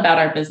love about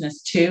our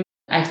business too,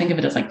 I think of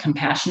it as like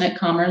compassionate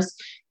commerce,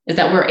 is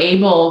that we're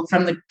able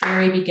from the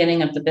very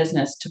beginning of the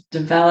business to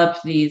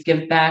develop these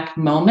give back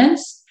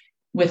moments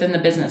within the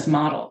business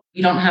model.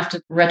 You don't have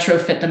to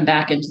retrofit them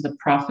back into the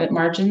profit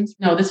margins.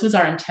 No, this was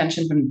our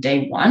intention from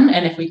day one.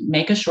 And if we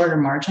make a shorter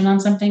margin on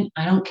something,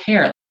 I don't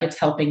care. It's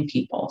helping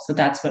people. So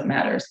that's what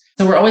matters.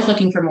 So we're always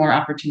looking for more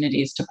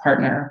opportunities to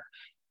partner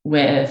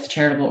with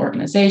charitable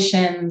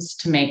organizations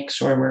to make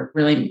sure we're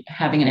really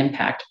having an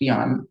impact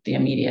beyond the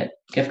immediate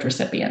gift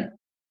recipient.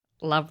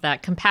 Love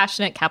that.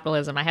 Compassionate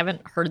capitalism. I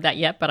haven't heard that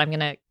yet, but I'm going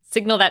to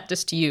signal that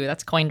just to you.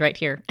 That's coined right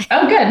here.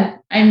 Oh, good.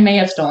 I may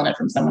have stolen it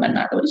from someone. I'm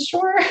not really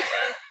sure.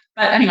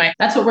 But anyway,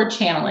 that's what we're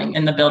channeling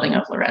in the building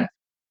of Loren.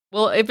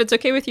 Well, if it's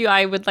okay with you,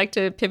 I would like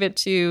to pivot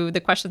to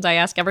the questions I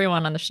ask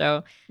everyone on the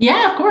show.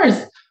 Yeah, of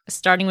course.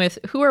 Starting with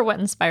who or what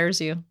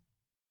inspires you?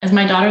 As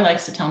my daughter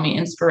likes to tell me,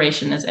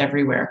 inspiration is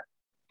everywhere,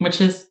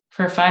 which is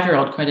for a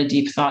 5-year-old quite a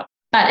deep thought.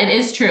 But it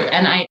is true.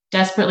 And I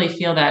desperately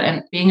feel that.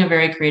 And being a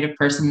very creative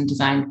person,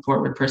 design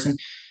forward person,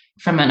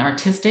 from an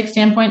artistic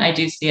standpoint, I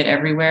do see it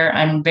everywhere.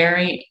 I'm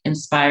very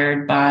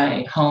inspired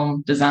by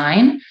home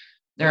design.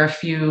 There are a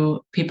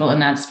few people in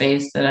that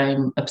space that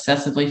I'm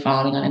obsessively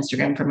following on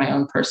Instagram for my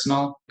own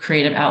personal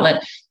creative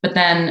outlet. But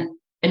then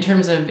in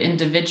terms of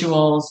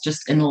individuals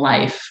just in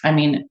life, I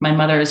mean, my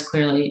mother is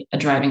clearly a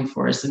driving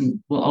force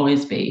and will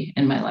always be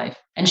in my life.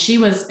 And she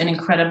was an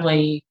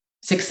incredibly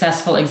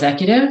successful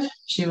executive.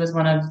 She was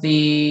one of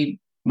the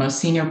most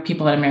senior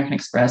people at American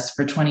Express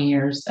for 20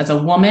 years as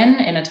a woman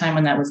in a time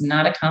when that was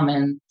not a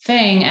common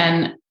thing.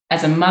 And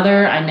as a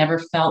mother, I never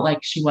felt like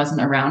she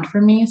wasn't around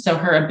for me. So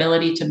her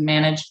ability to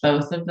manage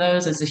both of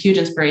those is a huge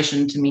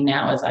inspiration to me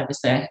now as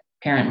obviously I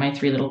parent my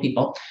 3 little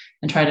people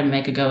and try to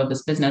make a go of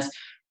this business.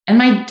 And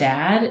my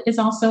dad is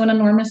also an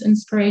enormous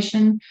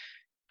inspiration.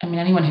 I mean,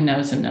 anyone who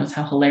knows him knows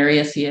how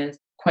hilarious he is.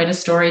 Quite a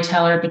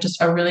storyteller, but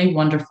just a really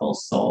wonderful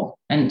soul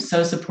and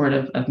so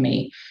supportive of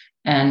me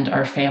and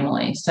our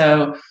family.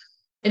 So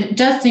it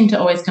does seem to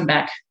always come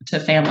back to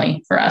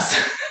family for us.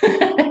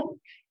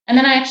 And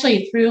then I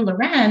actually, through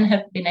Loren,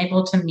 have been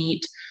able to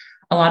meet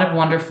a lot of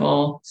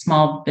wonderful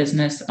small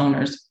business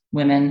owners,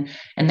 women,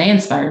 and they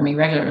inspire me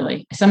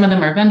regularly. Some of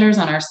them are vendors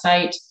on our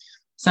site.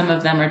 Some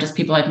of them are just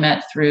people I've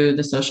met through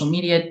the social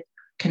media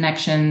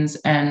connections.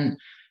 And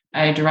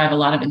I derive a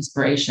lot of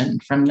inspiration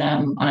from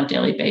them on a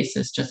daily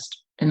basis,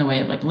 just in the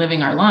way of like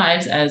living our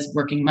lives as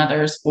working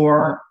mothers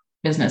or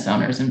business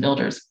owners and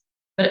builders.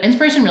 But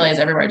inspiration really is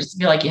everywhere. I just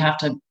feel like you have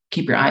to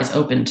keep your eyes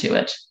open to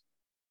it.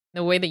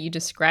 The way that you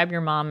describe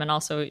your mom, and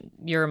also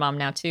you're a mom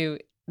now too,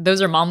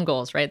 those are mom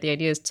goals, right? The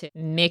idea is to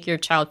make your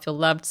child feel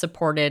loved,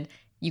 supported.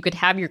 You could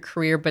have your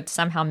career, but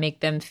somehow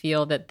make them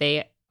feel that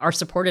they are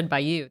supported by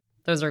you.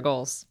 Those are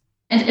goals.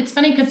 And it's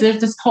funny because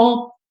there's this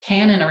whole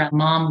canon around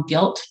mom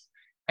guilt.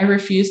 I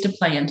refuse to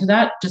play into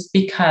that just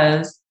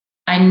because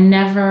I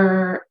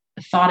never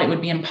thought it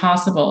would be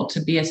impossible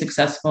to be a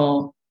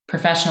successful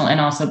professional and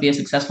also be a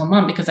successful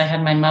mom because I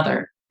had my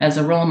mother as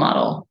a role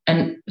model.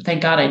 And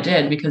thank God I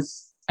did,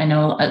 because I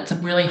know it's a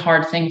really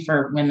hard thing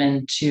for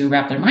women to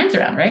wrap their minds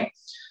around, right?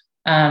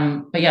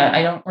 But yeah,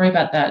 I don't worry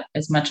about that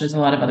as much as a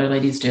lot of other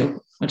ladies do,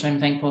 which I'm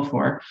thankful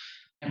for.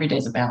 Every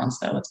day's a balance,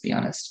 though, let's be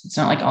honest. It's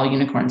not like all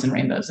unicorns and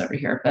rainbows over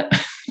here, but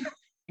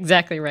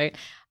Exactly right.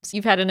 So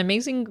you've had an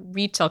amazing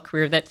retail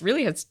career that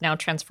really has now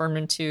transformed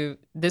into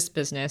this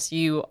business.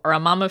 You are a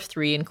mom of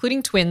 3,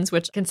 including twins,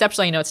 which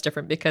conceptually I know it's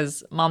different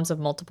because moms of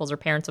multiples or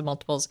parents of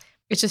multiples,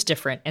 it's just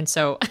different. And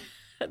so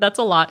that's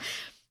a lot.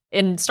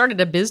 And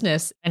started a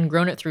business and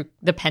grown it through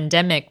the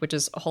pandemic, which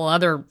is a whole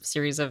other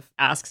series of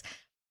asks.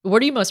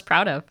 What are you most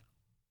proud of?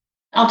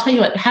 I'll tell you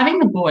what, having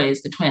the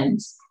boys, the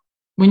twins,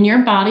 when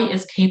your body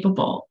is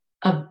capable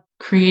of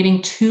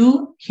creating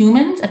 2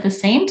 humans at the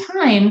same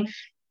time,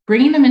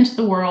 bringing them into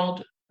the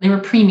world They were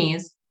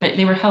preemies, but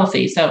they were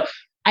healthy. So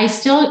I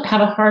still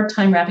have a hard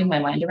time wrapping my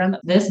mind around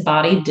that. This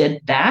body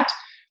did that.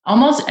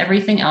 Almost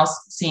everything else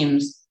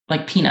seems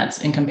like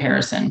peanuts in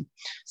comparison.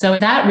 So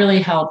that really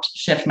helped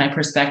shift my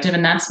perspective.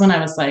 And that's when I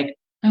was like,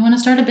 I want to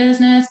start a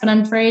business, but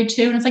I'm afraid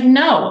to. And it's like,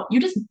 no, you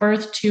just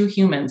birthed two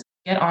humans.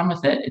 Get on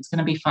with it. It's going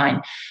to be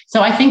fine.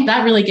 So I think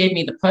that really gave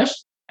me the push.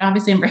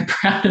 Obviously, I'm very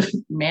proud of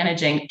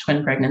managing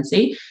twin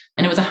pregnancy.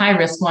 And it was a high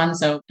risk one.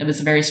 So it was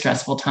a very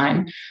stressful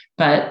time.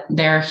 But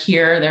they're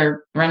here,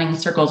 they're running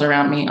circles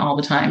around me all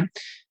the time.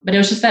 But it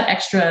was just that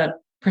extra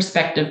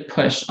perspective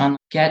push on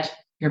get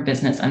your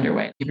business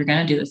underway. If you're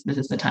going to do this, this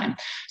is the time.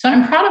 So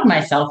I'm proud of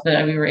myself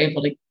that we were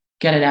able to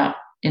get it out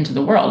into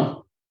the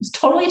world. It's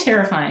totally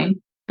terrifying,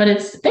 but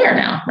it's there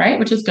now, right?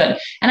 Which is good.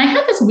 And I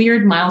had this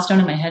weird milestone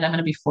in my head. I'm going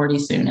to be 40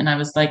 soon. And I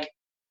was like,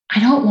 I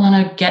don't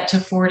want to get to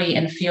 40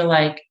 and feel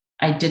like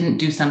I didn't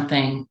do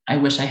something I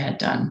wish I had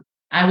done.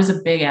 I was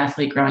a big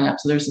athlete growing up.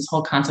 So there's this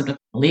whole concept of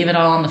leave it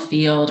all on the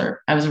field,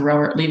 or I was a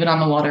rower, leave it on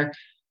the water.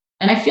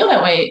 And I feel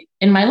that way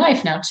in my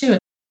life now too.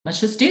 Let's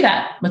just do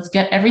that. Let's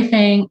get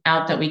everything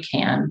out that we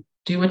can.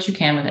 Do what you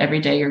can with every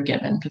day you're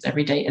given, because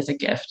every day is a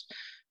gift.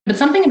 But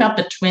something about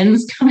the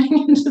twins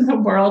coming into the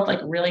world like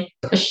really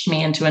pushed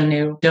me into a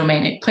new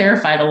domain. It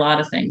clarified a lot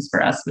of things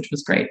for us, which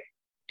was great.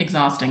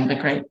 Exhausting, but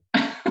great.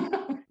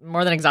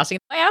 More than exhausting.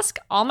 I ask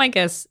all my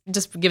guests,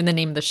 just given the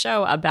name of the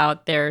show,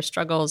 about their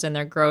struggles and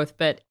their growth.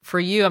 But for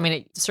you, I mean,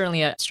 it's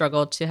certainly a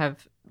struggle to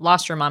have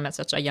lost your mom at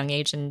such a young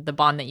age and the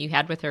bond that you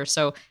had with her.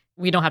 So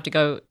we don't have to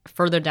go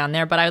further down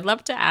there, but I would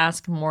love to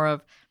ask more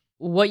of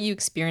what you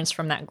experienced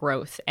from that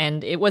growth.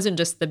 And it wasn't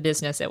just the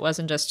business, it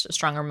wasn't just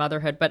stronger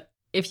motherhood, but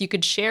if you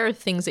could share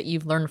things that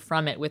you've learned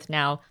from it with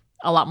now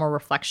a lot more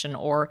reflection,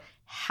 or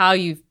how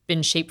you've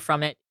been shaped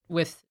from it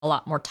with a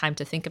lot more time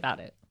to think about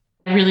it.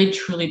 I really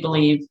truly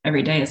believe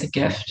every day is a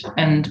gift.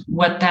 And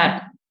what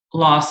that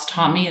loss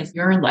taught me is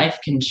your life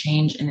can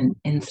change in an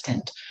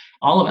instant.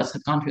 All of us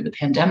have gone through the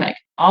pandemic.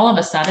 All of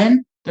a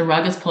sudden, the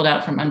rug is pulled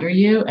out from under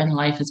you and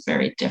life is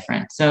very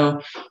different.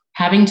 So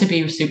having to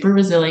be super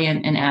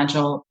resilient and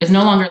agile is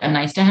no longer a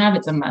nice to have,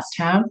 it's a must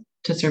have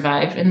to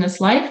survive in this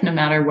life, no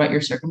matter what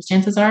your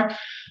circumstances are.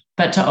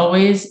 But to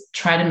always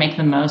try to make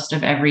the most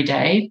of every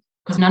day,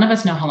 because none of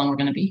us know how long we're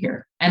going to be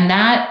here. And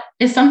that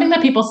is something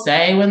that people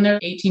say when they're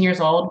 18 years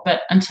old,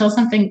 but until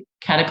something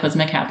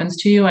cataclysmic happens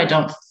to you, I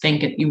don't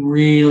think you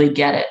really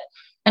get it.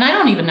 And I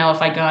don't even know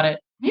if I got it,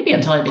 maybe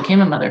until I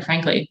became a mother,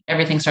 frankly.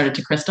 Everything started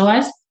to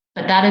crystallize.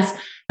 But that is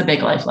a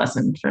big life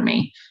lesson for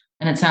me.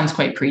 And it sounds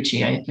quite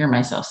preachy. I hear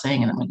myself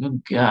saying it. I'm like,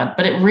 oh God,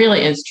 but it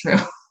really is true.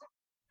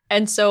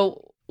 And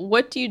so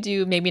what do you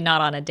do, maybe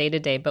not on a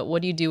day-to-day, but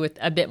what do you do with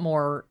a bit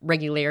more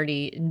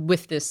regularity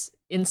with this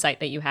insight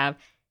that you have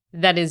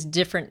that is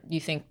different, you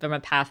think, from a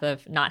path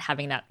of not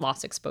having that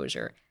loss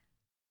exposure?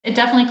 It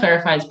definitely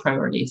clarifies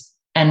priorities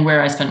and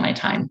where I spend my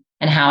time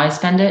and how I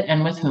spend it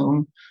and with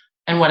whom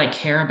and what I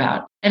care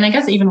about. And I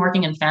guess even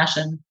working in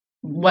fashion,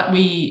 what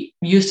we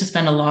used to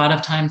spend a lot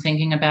of time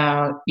thinking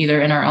about,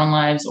 either in our own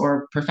lives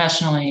or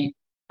professionally,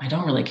 I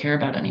don't really care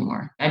about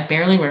anymore. I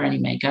barely wear any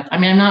makeup. I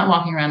mean, I'm not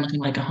walking around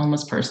looking like a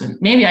homeless person.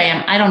 Maybe I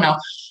am. I don't know.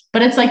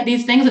 But it's like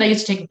these things that I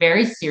used to take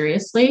very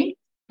seriously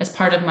as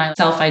part of my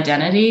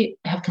self-identity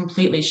have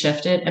completely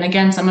shifted. And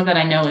again, some of it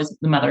I know is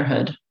the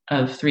motherhood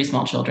of 3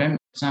 small children.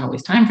 It's not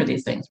always time for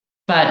these things.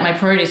 But my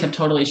priorities have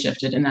totally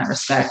shifted in that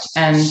respect.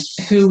 And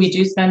who we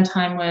do spend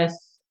time with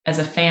as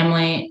a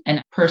family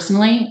and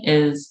personally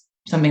is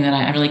something that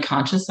I'm really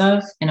conscious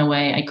of in a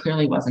way I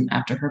clearly wasn't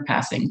after her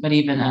passing, but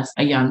even as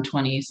a young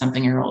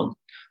 20-something-year-old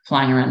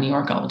flying around New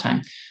York all the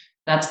time,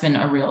 that's been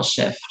a real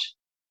shift.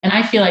 And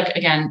I feel like,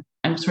 again,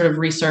 I'm sort of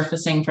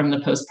resurfacing from the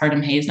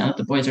postpartum haze now that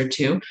the boys are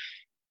 2,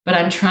 but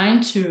I'm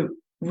trying to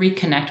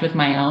reconnect with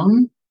my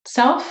own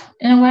self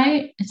in a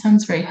way. It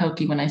sounds very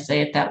hokey when I say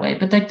it that way,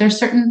 but like there's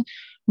certain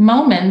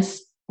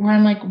moments where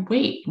I'm like,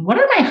 wait, what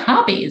are my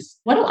hobbies?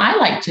 What do I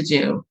like to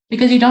do?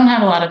 Because you don't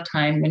have a lot of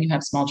time when you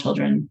have small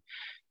children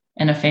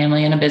and a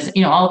family and a business,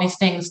 all of these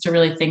things to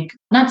really think,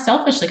 not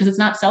selfishly, because it's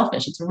not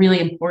selfish, it's really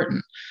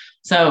important.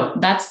 So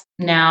that's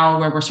now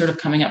where we're sort of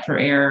coming up for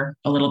air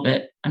a little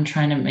bit. I'm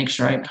trying to make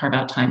sure I carve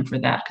out time for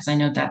that, because I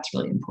know that's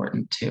really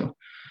important too.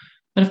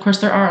 But of course,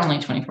 there are only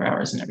 24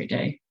 hours in every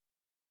day.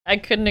 I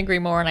couldn't agree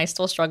more. And I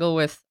still struggle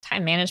with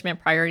time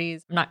management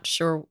priorities. I'm not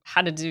sure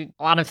how to do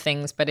a lot of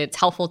things, but it's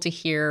helpful to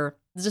hear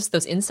just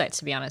those insights,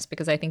 to be honest,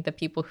 because I think the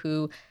people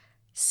who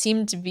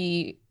seem to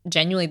be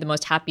genuinely the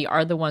most happy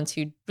are the ones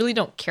who really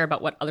don't care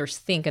about what others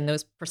think and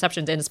those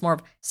perceptions. And it's more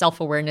of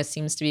self-awareness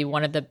seems to be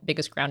one of the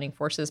biggest grounding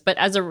forces. But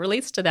as it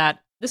relates to that,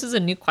 this is a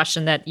new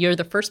question that you're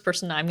the first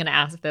person I'm going to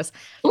ask this.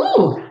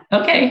 Ooh,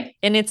 okay.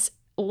 And it's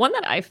one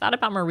that I've thought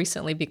about more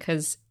recently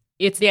because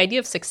it's the idea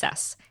of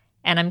success.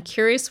 And I'm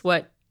curious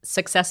what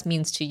success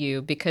means to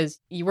you, because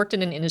you worked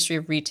in an industry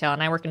of retail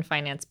and I work in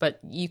finance, but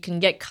you can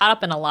get caught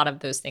up in a lot of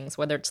those things,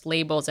 whether it's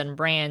labels and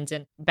brands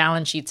and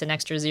balance sheets and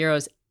extra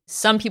zeros.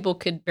 Some people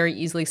could very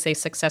easily say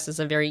success is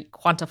a very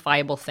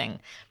quantifiable thing,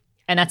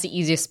 and that's the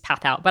easiest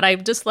path out. But I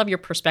just love your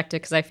perspective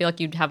because I feel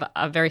like you'd have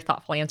a very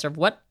thoughtful answer of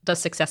what does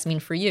success mean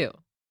for you?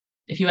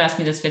 If you asked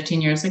me this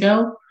 15 years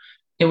ago,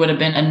 it would have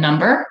been a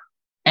number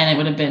and it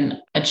would have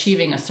been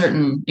achieving a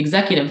certain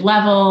executive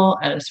level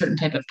at a certain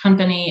type of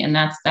company. And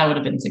that would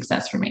have been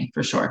success for me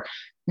for sure.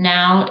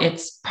 Now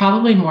it's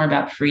probably more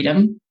about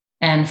freedom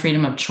and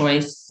freedom of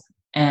choice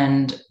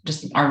and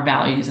just our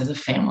values as a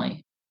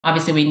family.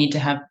 Obviously, we need to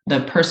have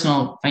the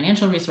personal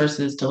financial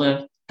resources to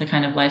live the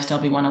kind of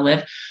lifestyle we want to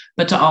live,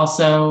 but to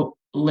also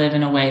live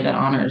in a way that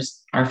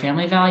honors our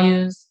family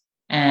values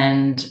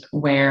and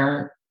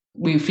where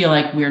we feel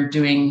like we're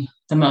doing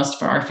the most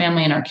for our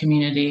family and our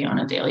community on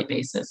a daily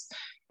basis.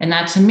 And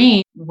that to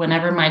me,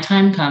 whenever my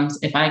time comes,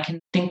 if I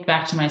can think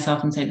back to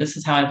myself and say, this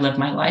is how I've lived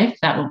my life,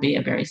 that will be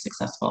a very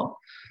successful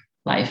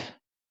life.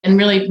 And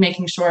really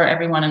making sure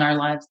everyone in our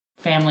lives,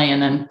 family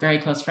and then very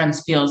close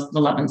friends, feels the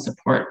love and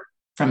support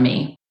from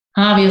me.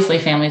 Obviously,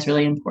 family is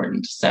really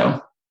important.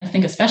 So I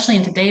think especially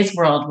in today's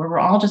world where we're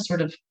all just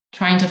sort of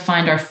trying to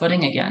find our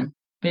footing again.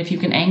 But if you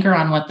can anchor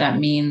on what that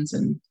means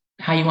and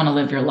how you want to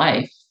live your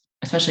life,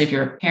 especially if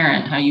you're a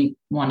parent, how you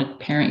want to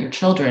parent your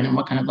children and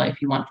what kind of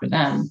life you want for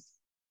them,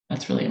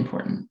 that's really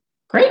important.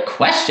 Great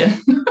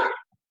question.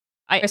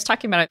 I was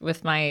talking about it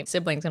with my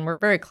siblings, and we're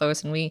very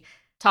close, and we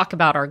talk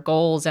about our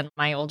goals. And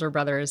my older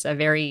brother is a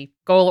very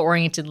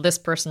goal-oriented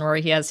list person where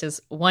he has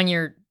his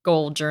 1-year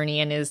goal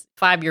journey and his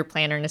 5-year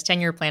planner and his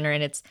 10-year planner.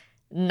 And it's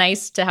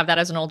nice to have that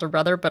as an older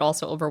brother, but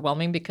also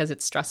overwhelming because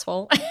it's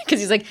stressful. Because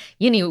he's like,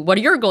 Yini, what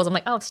are your goals? I'm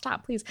like, oh,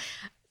 stop, please.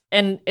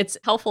 And it's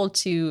helpful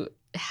to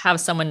have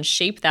someone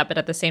shape that, but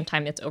at the same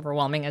time, it's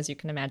overwhelming, as you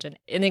can imagine.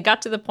 And it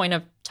got to the point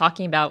of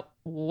talking about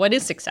what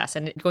is success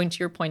and going to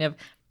your point of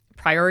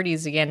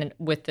priorities again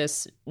with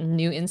this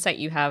new insight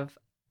you have.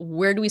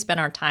 Where do we spend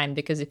our time?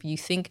 Because if you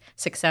think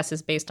success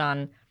is based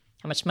on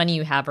how much money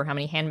you have or how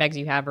many handbags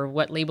you have or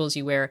what labels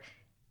you wear,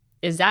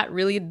 is that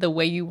really the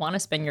way you want to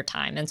spend your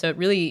time? And so it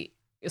really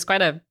is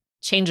quite a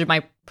change in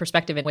my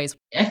perspective in ways.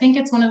 I think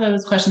it's one of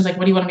those questions like,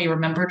 what do you want to be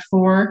remembered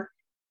for?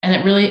 And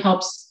it really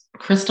helps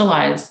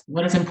crystallize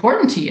what is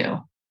important to you.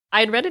 I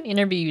had read an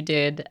interview you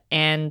did,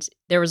 and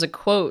there was a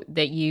quote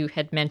that you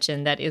had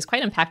mentioned that is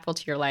quite impactful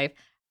to your life.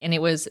 And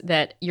it was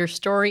that your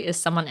story is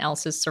someone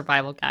else's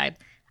survival guide.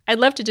 I'd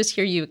love to just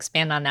hear you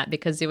expand on that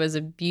because it was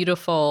a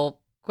beautiful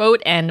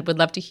quote and would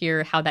love to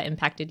hear how that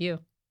impacted you.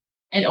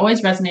 It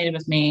always resonated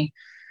with me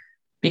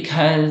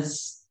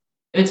because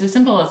it's as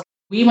simple as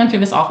we went through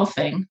this awful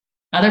thing.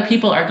 Other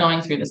people are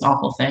going through this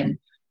awful thing.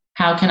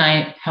 How can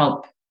I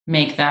help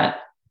make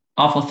that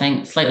awful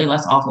thing slightly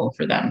less awful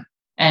for them?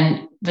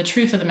 And the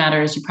truth of the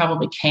matter is you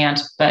probably can't,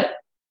 but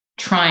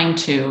trying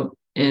to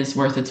is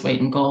worth its weight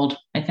in gold,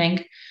 I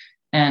think.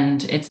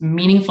 And it's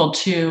meaningful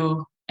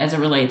too, as it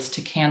relates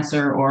to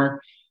cancer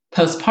or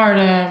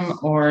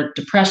postpartum or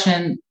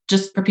depression,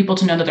 just for people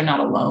to know that they're not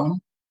alone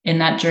in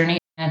that journey.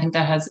 And I think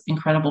that has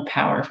incredible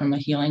power from a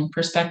healing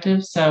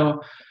perspective.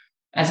 So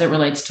as it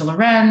relates to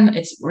Loren,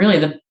 it's really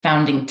the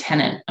founding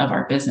tenet of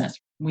our business.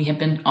 We have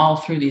been all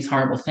through these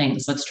horrible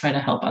things. Let's try to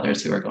help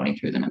others who are going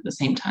through them at the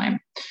same time.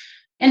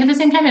 And at the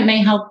same time, it may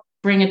help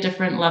bring a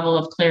different level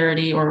of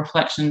clarity or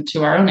reflection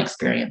to our own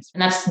experience.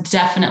 And that's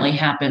definitely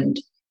happened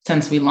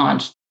since we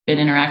launched in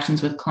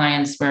interactions with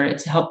clients where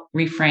it's helped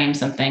reframe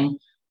something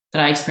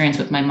that I experienced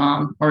with my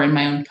mom or in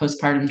my own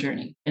postpartum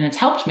journey. And it's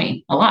helped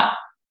me a lot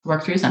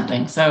work through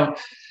something. So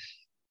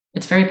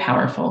it's very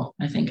powerful,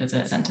 I think, as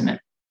a sentiment.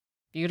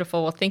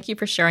 Beautiful. Well, thank you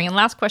for sharing. And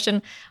last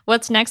question,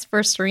 what's next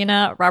for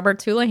Serena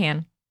Roberts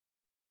Houlihan?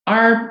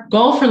 Our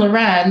goal for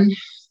Loren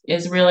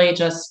is really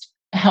just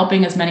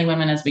helping as many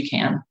women as we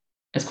can,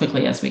 as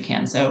quickly as we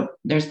can. So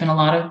there's been a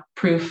lot of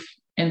proof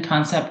in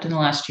concept in the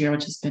last year,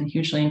 which has been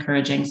hugely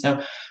encouraging.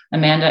 So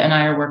Amanda and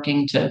I are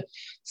working to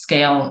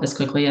scale as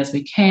quickly as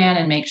we can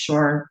and make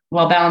sure,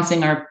 while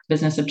balancing our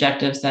business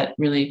objectives, that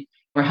really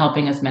we're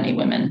helping as many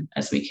women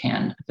as we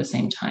can at the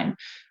same time.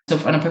 So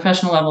on a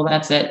professional level,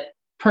 that's it.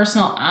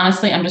 Personal,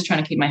 honestly, I'm just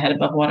trying to keep my head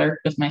above water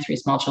with my 3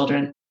 small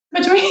children.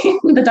 Between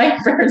the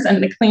diapers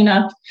and the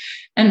cleanup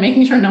and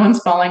making sure no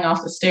one's falling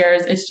off the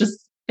stairs, it's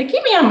just, they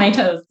keep me on my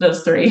toes,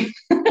 those 3.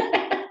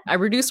 I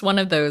reduced one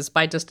of those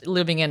by just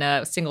living in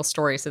a single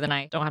story, so then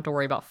I don't have to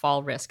worry about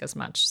fall risk as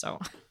much. So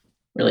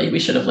really, we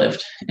should have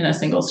lived in a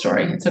single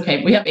story. It's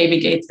okay. We have baby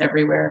gates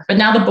everywhere. But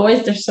now the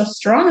boys, they're so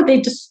strong that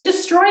they just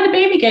destroy the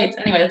baby gates.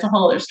 Anyway, that's a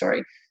whole other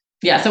story.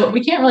 Yeah, so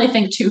we can't really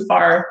think too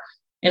far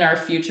in our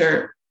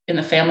future in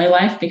the family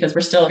life because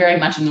we're still very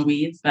much in the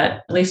weeds, but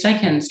at least I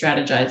can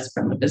strategize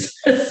from a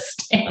business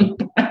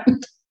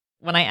standpoint.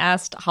 When I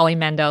asked Holly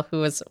Mandel, who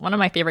was one of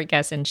my favorite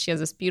guests, and she has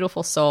this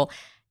beautiful soul,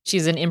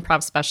 she's an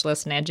improv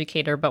specialist and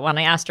educator, but when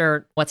I asked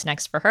her what's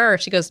next for her,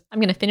 she goes, I'm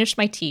going to finish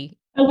my tea.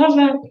 I love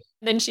that.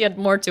 Then she had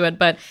more to it,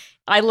 but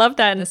I love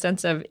that in the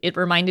sense of it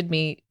reminded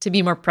me to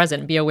be more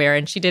present, be aware,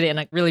 and she did it in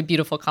a really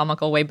beautiful,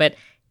 comical way, but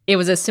it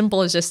was as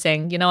simple as just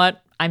saying, you know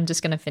what, I'm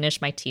just going to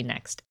finish my tea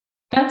next.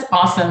 That's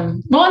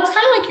awesome. Well, it's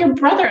kind of like your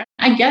brother.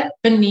 I get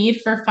the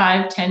need for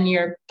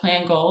 5-10-year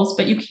plan goals,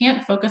 but you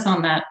can't focus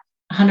on that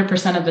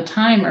 100% of the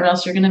time or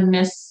else you're going to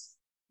miss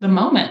the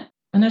moment.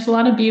 And there's a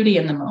lot of beauty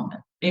in the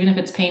moment. Even if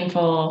it's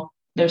painful,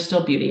 there's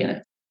still beauty in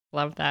it.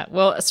 Love that.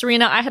 Well,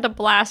 Serena, I had a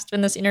blast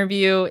in this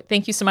interview.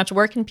 Thank you so much.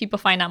 Where can people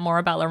find out more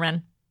about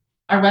Loren?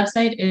 Our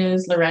website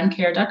is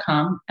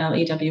lorencare.com,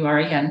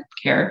 Lewren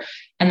care.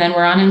 And then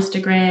we're on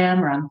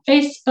Instagram, we're on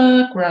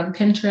Facebook, we're on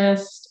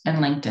Pinterest and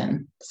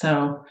LinkedIn.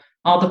 So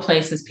all the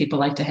places people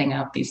like to hang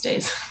out these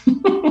days.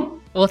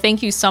 Well,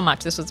 thank you so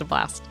much. This was a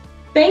blast.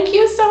 Thank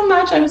you so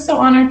much. I was so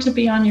honored to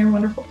be on your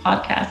wonderful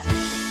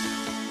podcast.